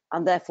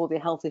 and therefore the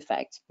health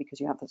effect,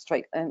 because you have a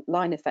straight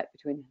line effect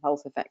between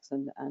health effects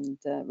and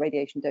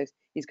radiation dose,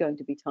 is going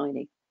to be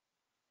tiny.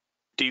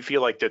 Do you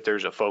feel like that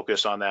there's a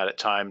focus on that at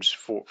times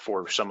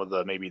for some of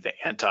the maybe the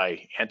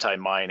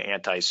anti-mine,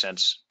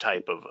 anti-sense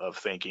type of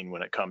thinking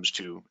when it comes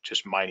to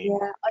just mining?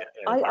 Yeah,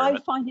 I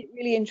find it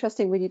really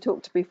interesting when you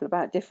talk to people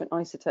about different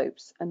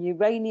isotopes, and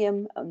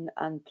uranium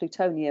and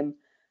plutonium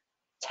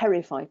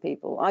terrify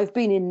people. I've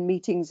been in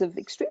meetings of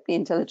extremely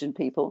intelligent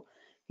people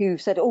who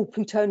said, oh,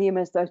 plutonium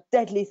is the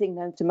deadly thing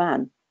known to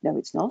man. No,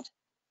 it's not.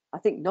 I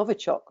think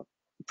Novichok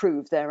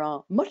proved there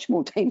are much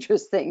more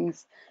dangerous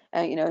things,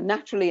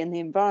 naturally in the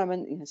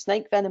environment,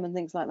 snake venom and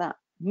things like that,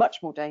 much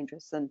more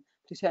dangerous than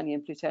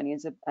plutonium. Plutonium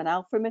is an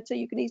alpha emitter.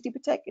 You can easily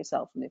protect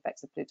yourself from the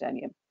effects of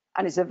plutonium.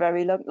 And it's a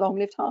very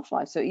long-lived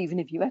half-life. So even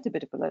if you ate a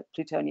bit of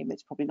plutonium,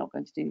 it's probably not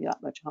going to do you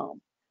that much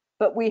harm.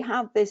 But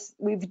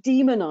we've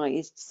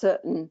demonized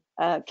certain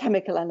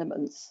chemical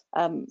elements,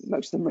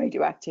 most of them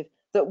radioactive,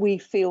 that we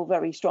feel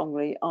very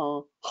strongly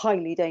are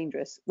highly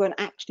dangerous, when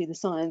actually the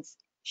science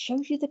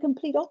shows you the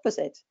complete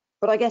opposite.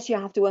 But I guess you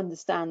have to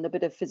understand a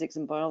bit of physics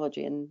and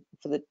biology, and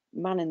for the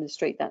man in the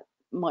street, that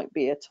might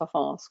be a tough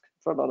ask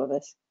for a lot of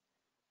this.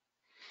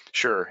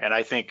 Sure, and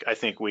I think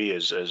we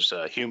as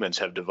humans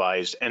have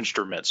devised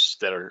instruments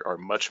that are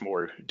much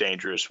more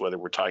dangerous, whether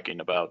we're talking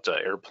about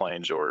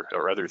airplanes or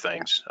other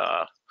things.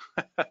 Yeah.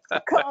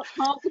 Cars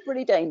are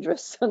pretty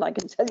dangerous, and I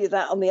can tell you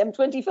that on the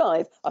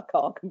M25, a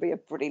car can be a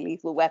pretty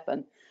lethal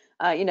weapon.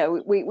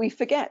 We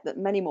forget that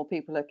many more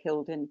people are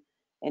killed in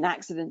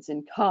accidents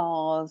in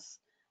cars,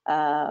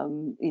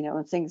 and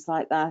things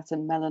like that,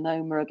 and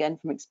melanoma again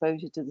from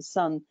exposure to the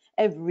sun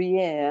every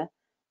year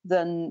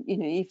than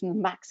even the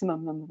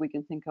maximum number we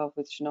can think of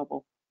with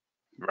Chernobyl.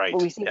 Right.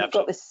 But we think we've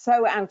got this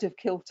so out of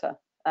kilter.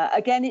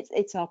 Again,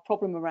 it's our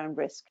problem around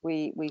risk.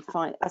 We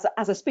find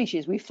as a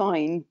species, we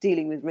find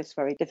dealing with risk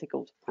very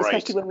difficult,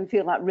 especially when we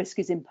feel that risk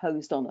is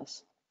imposed on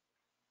us.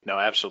 No,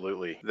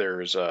 absolutely. There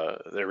was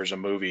a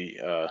movie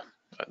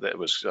that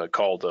was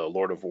called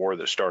Lord of War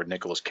that starred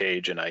Nicolas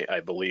Cage, and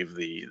I believe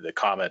the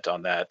comment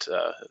on that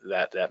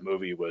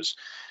movie was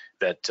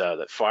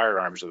that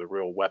firearms are the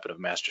real weapon of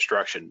mass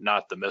destruction,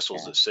 not the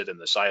missiles that sit in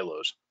the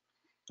silos.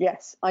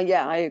 Yes,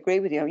 yeah, I agree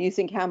with you. You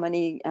think how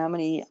many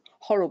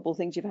horrible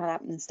things you've had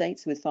happen in the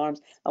States with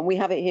farms, and we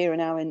have it here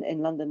now in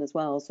London as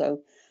well. So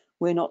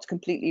we're not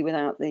completely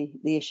without the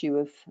issue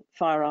of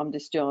firearm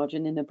discharge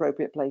in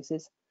inappropriate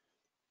places.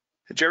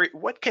 Jerry,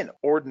 what can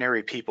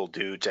ordinary people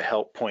do to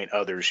help point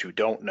others who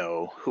don't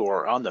know, who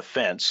are on the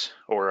fence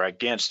or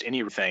against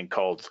anything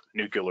called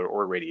nuclear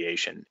or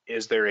radiation?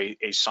 Is there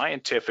a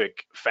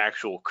scientific,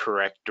 factual,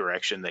 correct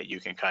direction that you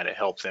can kind of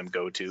help them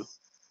go to?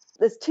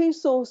 There's two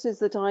sources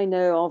that I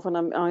know of, and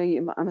I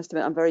must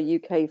admit I'm very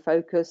UK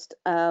focused.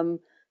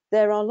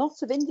 There are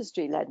lots of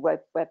industry-led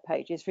web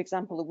pages. For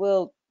example, the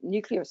World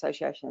Nuclear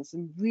Association has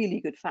some really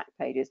good fact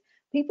pages.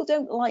 People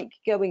don't like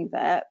going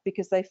there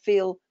because they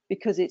feel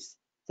because it's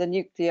the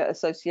Nuclear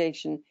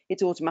Association,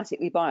 it's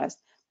automatically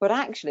biased. But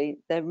actually,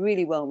 they're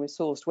really well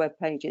resourced web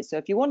pages. So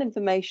if you want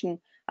information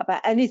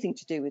about anything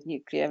to do with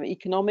nuclear,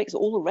 economics,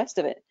 all the rest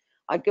of it,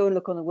 I'd go and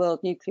look on the World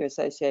Nuclear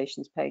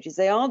Association's pages.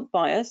 They aren't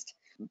biased.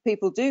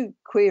 People do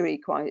query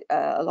quite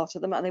a lot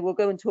of them, and they will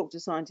go and talk to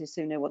scientists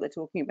who know what they're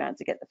talking about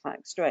to get the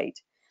facts straight.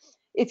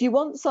 If you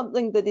want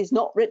something that is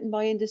not written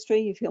by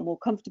industry, you feel more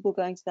comfortable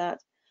going to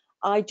that,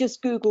 I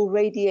just Google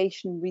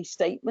radiation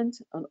restatement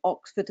on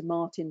Oxford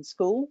Martin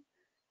School,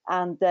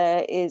 and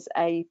there is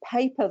a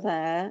paper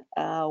there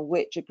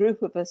which a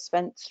group of us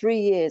spent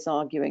 3 years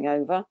arguing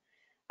over,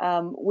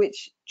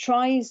 which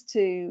tries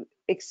to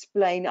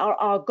explain.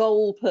 Our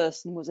goal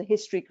person was a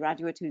history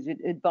graduate who's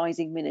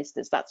advising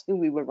ministers. That's who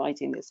we were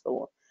writing this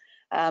for.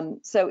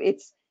 So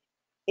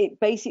it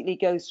basically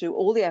goes through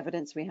all the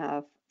evidence we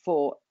have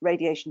for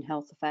radiation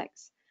health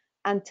effects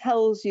and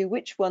tells you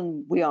which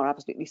one we are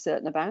absolutely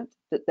certain about,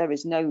 that there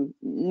is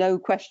no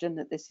question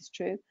that this is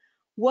true.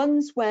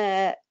 Ones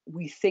where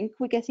we think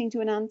we're getting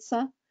to an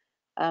answer,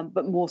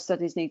 but more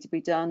studies need to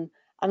be done,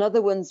 and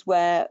other ones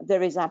where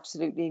there is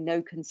absolutely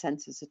no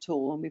consensus at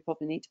all, and we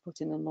probably need to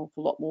put in an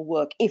awful lot more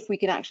work if we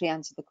can actually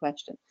answer the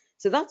question.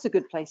 So that's a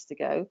good place to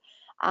go.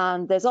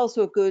 And there's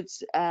also a good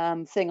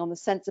thing on the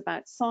Sense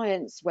About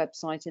Science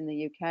website in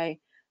the UK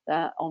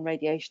on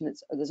radiation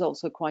that's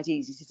also quite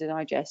easy to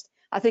digest.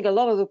 I think a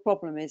lot of the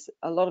problem is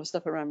a lot of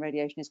stuff around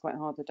radiation is quite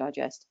hard to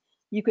digest.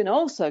 You can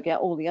also get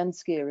all the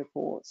UNSCEAR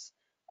reports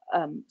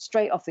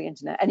straight off the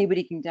internet.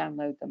 Anybody can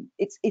download them.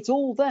 It's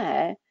all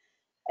there.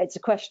 It's a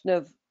question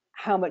of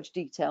how much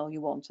detail you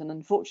want, and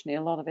unfortunately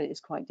a lot of it is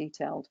quite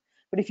detailed.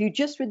 But if you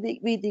just read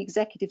the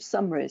executive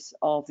summaries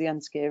of the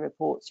UNSCEAR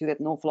reports, you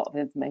get an awful lot of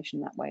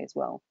information that way as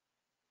well.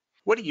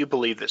 What do you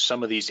believe that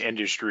some of these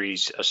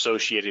industries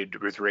associated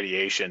with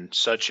radiation,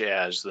 such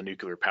as the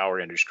nuclear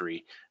power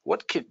industry,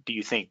 do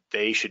you think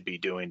they should be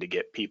doing to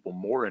get people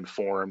more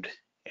informed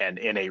and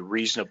in a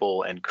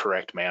reasonable and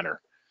correct manner?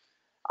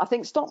 I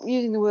think stop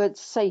using the word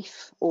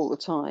safe all the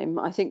time.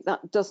 I think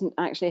that doesn't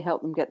actually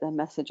help them get their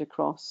message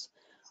across.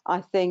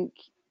 I think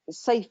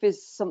safe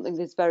is something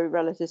that's very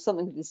relative.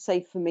 Something that is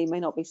safe for me may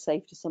not be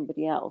safe to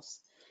somebody else.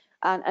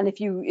 And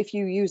if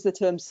you use the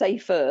term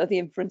safer, the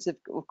inference of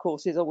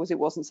course is always it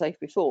wasn't safe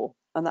before,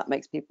 and that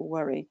makes people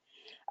worry.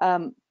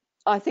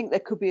 I think there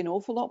could be an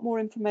awful lot more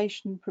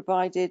information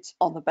provided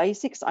on the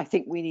basics. I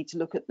think we need to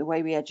look at the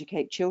way we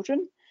educate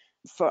children.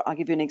 I'll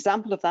give you an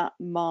example of that.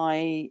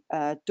 My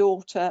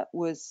daughter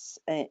was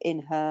in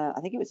her,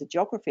 I think it was a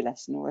geography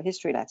lesson or a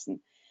history lesson,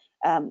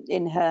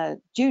 in her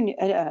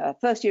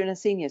first year in a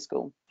senior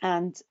school,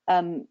 and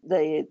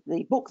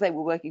the book they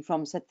were working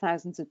from said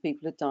thousands of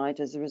people had died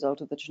as a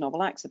result of the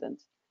Chernobyl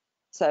accident.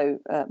 So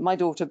my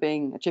daughter,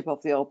 being a chip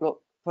off the old block,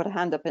 put her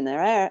hand up in the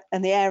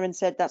air and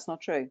said, "That's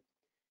not true."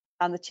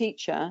 And the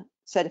teacher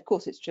said, "Of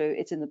course it's true.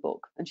 It's in the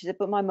book." And she said,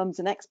 "But my mum's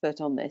an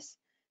expert on this.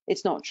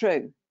 It's not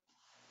true."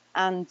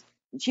 And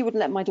she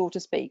wouldn't let my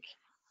daughter speak.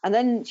 And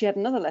then she had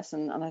another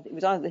lesson, and it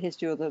was either the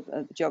history or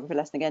the geography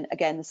lesson again.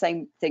 Again, the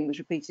same thing was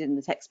repeated in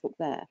the textbook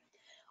there.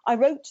 I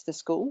wrote to the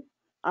school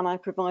and I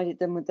provided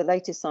them with the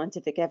latest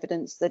scientific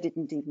evidence. They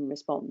didn't even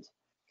respond.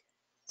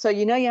 So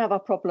you have a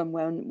problem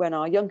when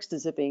our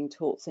youngsters are being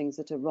taught things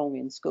that are wrong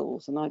in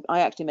schools. And I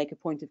actually make a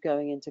point of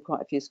going into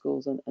quite a few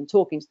schools and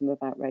talking to them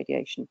about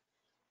radiation.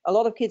 A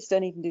lot of kids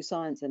don't even do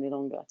science any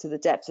longer to the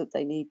depth that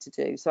they need to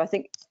do. So I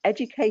think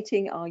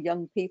educating our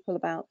young people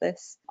about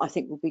this, I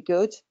think will be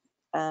good.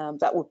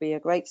 That would be a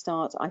great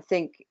start. I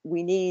think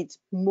we need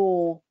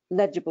more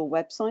legible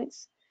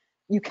websites.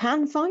 You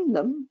can find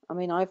them. I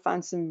mean, I've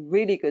found some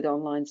really good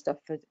online stuff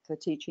for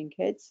teaching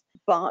kids,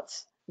 but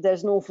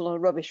there's an awful lot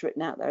of rubbish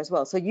written out there as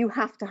well. So you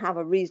have to have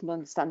a reasonable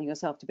understanding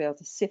yourself to be able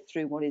to sift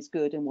through what is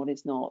good and what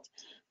is not.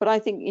 But I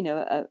think,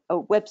 a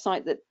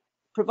website that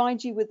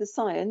provides you with the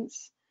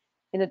science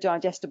in a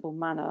digestible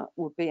manner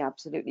would be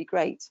absolutely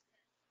great.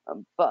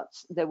 But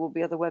there will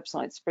be other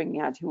websites springing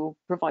out who will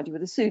provide you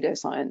with a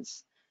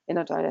pseudoscience in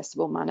a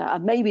digestible manner.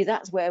 And maybe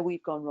that's where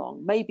we've gone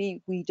wrong.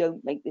 Maybe we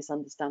don't make this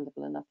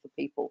understandable enough for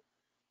people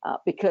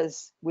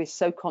because we're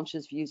so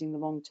conscious of using the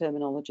wrong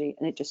terminology,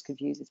 and it just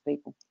confuses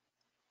people.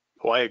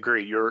 Well, I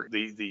agree.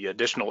 The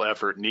additional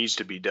effort needs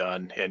to be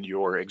done, and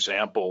your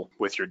example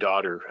with your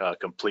daughter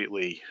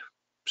completely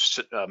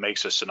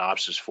makes a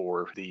synopsis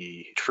for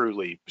the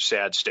truly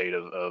sad state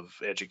of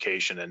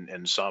education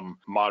in some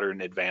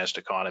modern advanced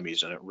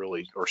economies, and it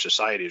really, or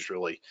societies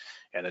really,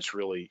 and it's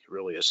really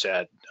a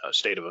sad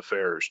state of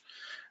affairs.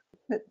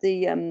 At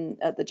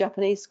the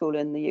Japanese school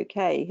in the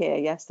UK here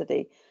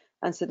yesterday,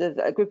 and sort of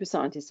a group of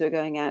scientists who are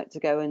going out to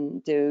go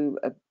and do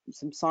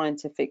some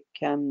scientific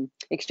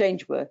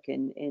exchange work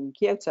in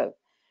Kyoto.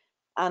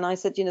 And I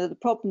said, you know, the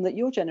problem that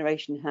your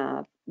generation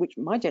have, which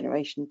my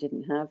generation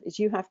didn't have, is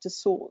you have to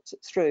sort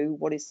through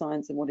what is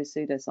science and what is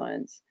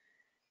pseudoscience.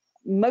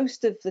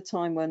 Most of the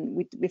time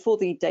before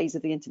the days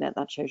of the internet,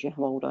 that shows you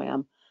how old I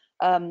am,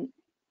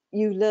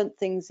 you learnt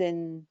things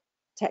in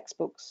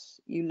textbooks,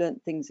 you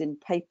learnt things in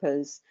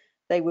papers,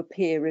 they were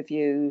peer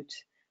reviewed,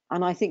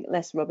 and I think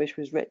less rubbish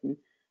was written.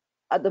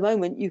 At the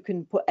moment, you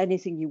can put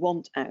anything you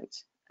want out.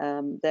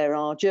 There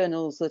are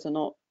journals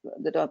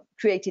that are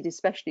created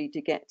especially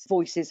to get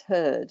voices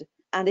heard.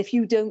 And if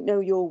you don't know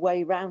your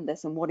way around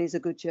this and what is a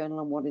good journal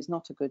and what is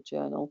not a good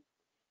journal,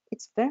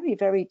 it's very,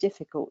 very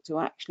difficult to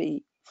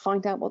actually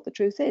find out what the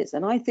truth is.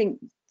 And I think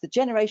the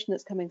generation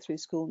that's coming through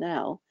school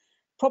now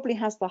probably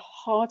has the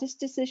hardest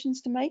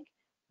decisions to make.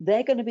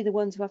 They're going to be the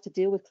ones who have to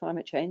deal with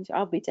climate change.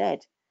 I'll be dead.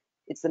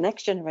 It's the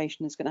next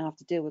generation that's going to have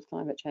to deal with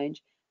climate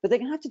change, but they're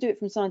going to have to do it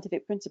from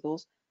scientific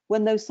principles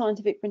when those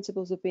scientific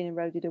principles have been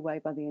eroded away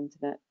by the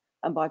internet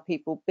and by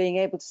people being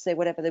able to say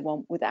whatever they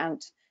want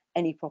without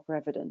any proper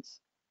evidence.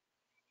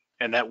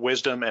 And that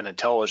wisdom and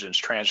intelligence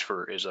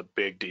transfer is a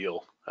big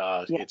deal.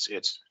 Yeah.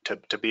 It's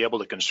to be able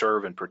to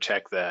conserve and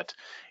protect that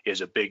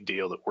is a big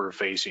deal that we're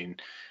facing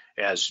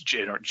as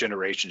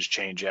generations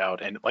change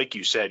out. And like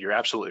you said, you're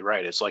absolutely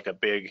right. It's like a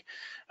big,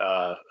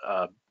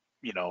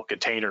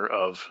 container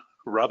of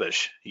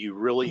rubbish. You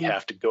really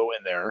have to go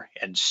in there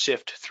and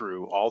sift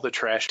through all the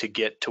trash to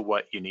get to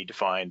what you need to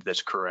find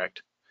that's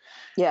correct.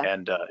 Yeah.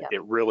 And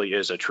it really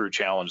is a true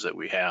challenge that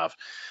we have.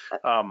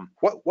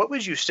 What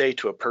would you say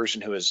to a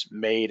person who has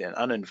made an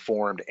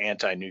uninformed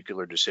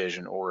anti-nuclear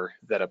decision, or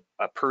that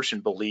a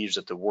person believes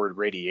that the word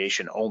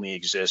radiation only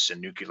exists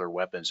in nuclear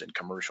weapons and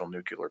commercial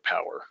nuclear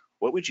power?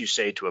 What would you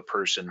say to a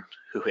person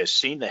who has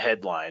seen the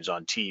headlines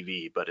on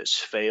TV but has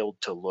failed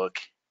to look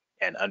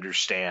and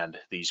understand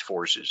these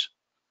forces?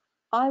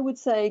 I would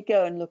say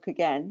go and look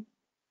again.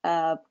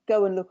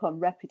 Go and look on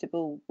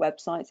reputable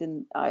websites.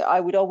 And I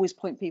would always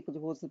point people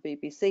towards the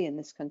BBC in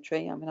this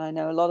country. I mean, I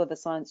know a lot of the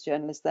science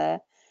journalists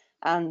there,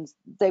 and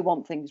they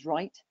want things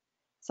right.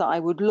 So I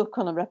would look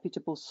on a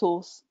reputable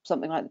source,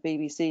 something like the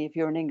BBC. If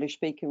you're an English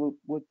speaker,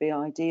 would be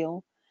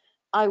ideal.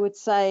 I would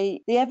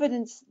say the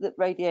evidence that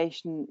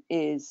radiation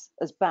is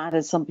as bad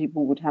as some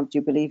people would have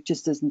you believe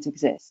just doesn't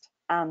exist.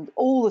 And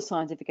all the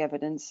scientific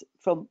evidence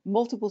from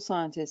multiple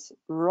scientists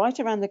right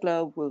around the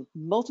globe with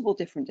multiple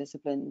different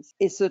disciplines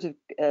is sort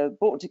of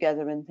brought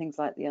together in things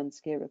like the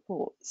UNSCEAR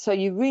report. So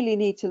you really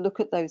need to look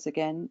at those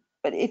again.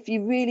 But if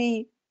you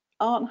really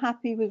aren't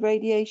happy with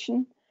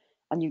radiation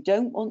and you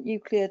don't want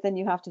nuclear, then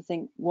you have to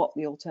think what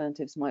the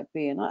alternatives might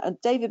be. And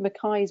David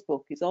Mackay's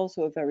book is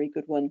also a very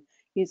good one.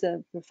 He's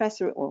a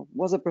professor, or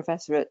was a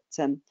professor at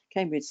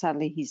Cambridge.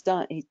 Sadly, he's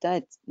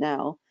dead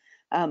now.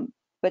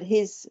 But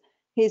his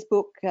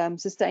book,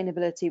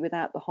 Sustainability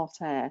Without the Hot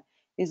Air,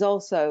 is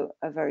also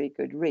a very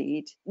good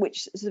read,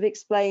 which sort of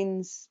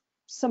explains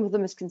some of the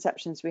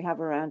misconceptions we have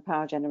around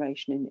power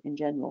generation in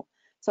general.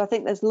 So I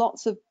think there's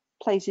lots of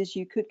places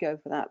you could go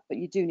for that, but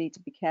you do need to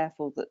be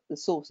careful that the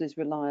source is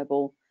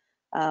reliable.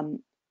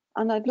 And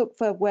I'd look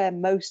for where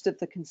most of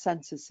the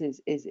consensus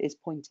is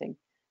pointing.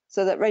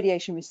 So that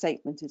radiation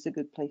restatement is a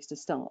good place to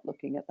start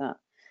looking at that.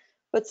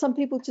 But some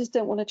people just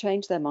don't want to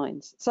change their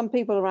minds. Some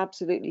people are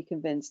absolutely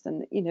convinced,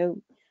 and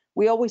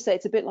we always say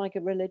it's a bit like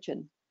a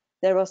religion.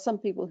 There are some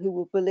people who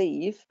will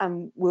believe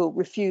and will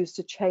refuse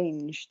to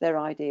change their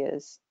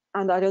ideas.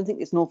 And I don't think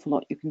there's an awful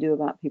lot you can do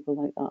about people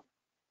like that.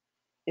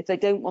 If they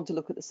don't want to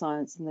look at the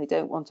science and they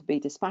don't want to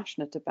be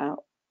dispassionate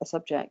about a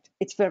subject,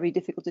 it's very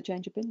difficult to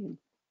change opinion.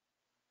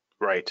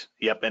 Right.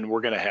 Yep. And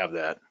we're going to have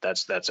that.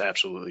 That's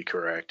absolutely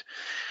correct.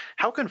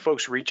 How can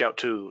folks reach out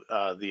to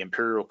the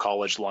Imperial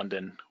College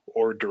London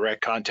or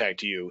direct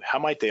contact you? How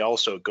might they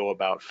also go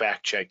about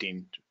fact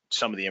checking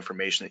some of the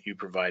information that you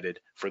provided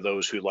for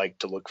those who like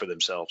to look for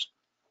themselves?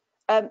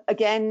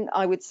 Again,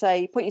 I would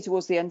say point you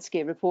towards the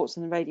UNSCEAR reports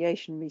and the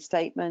radiation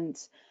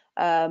restatement.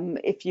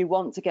 If you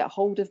want to get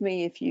hold of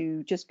me, if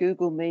you just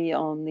Google me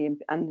on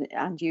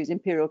and use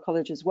Imperial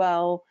College as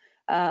well,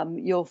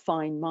 you'll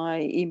find my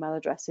email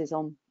addresses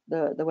on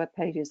the web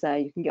pages there.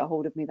 You can get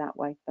hold of me that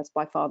way. That's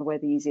by far the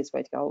easiest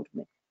way to get hold of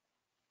me.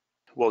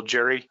 Well,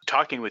 Jerry,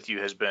 talking with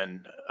you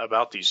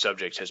about these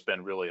subjects has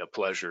been really a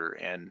pleasure,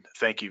 and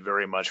thank you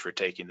very much for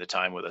taking the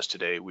time with us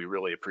today. We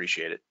really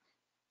appreciate it.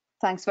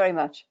 Thanks very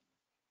much.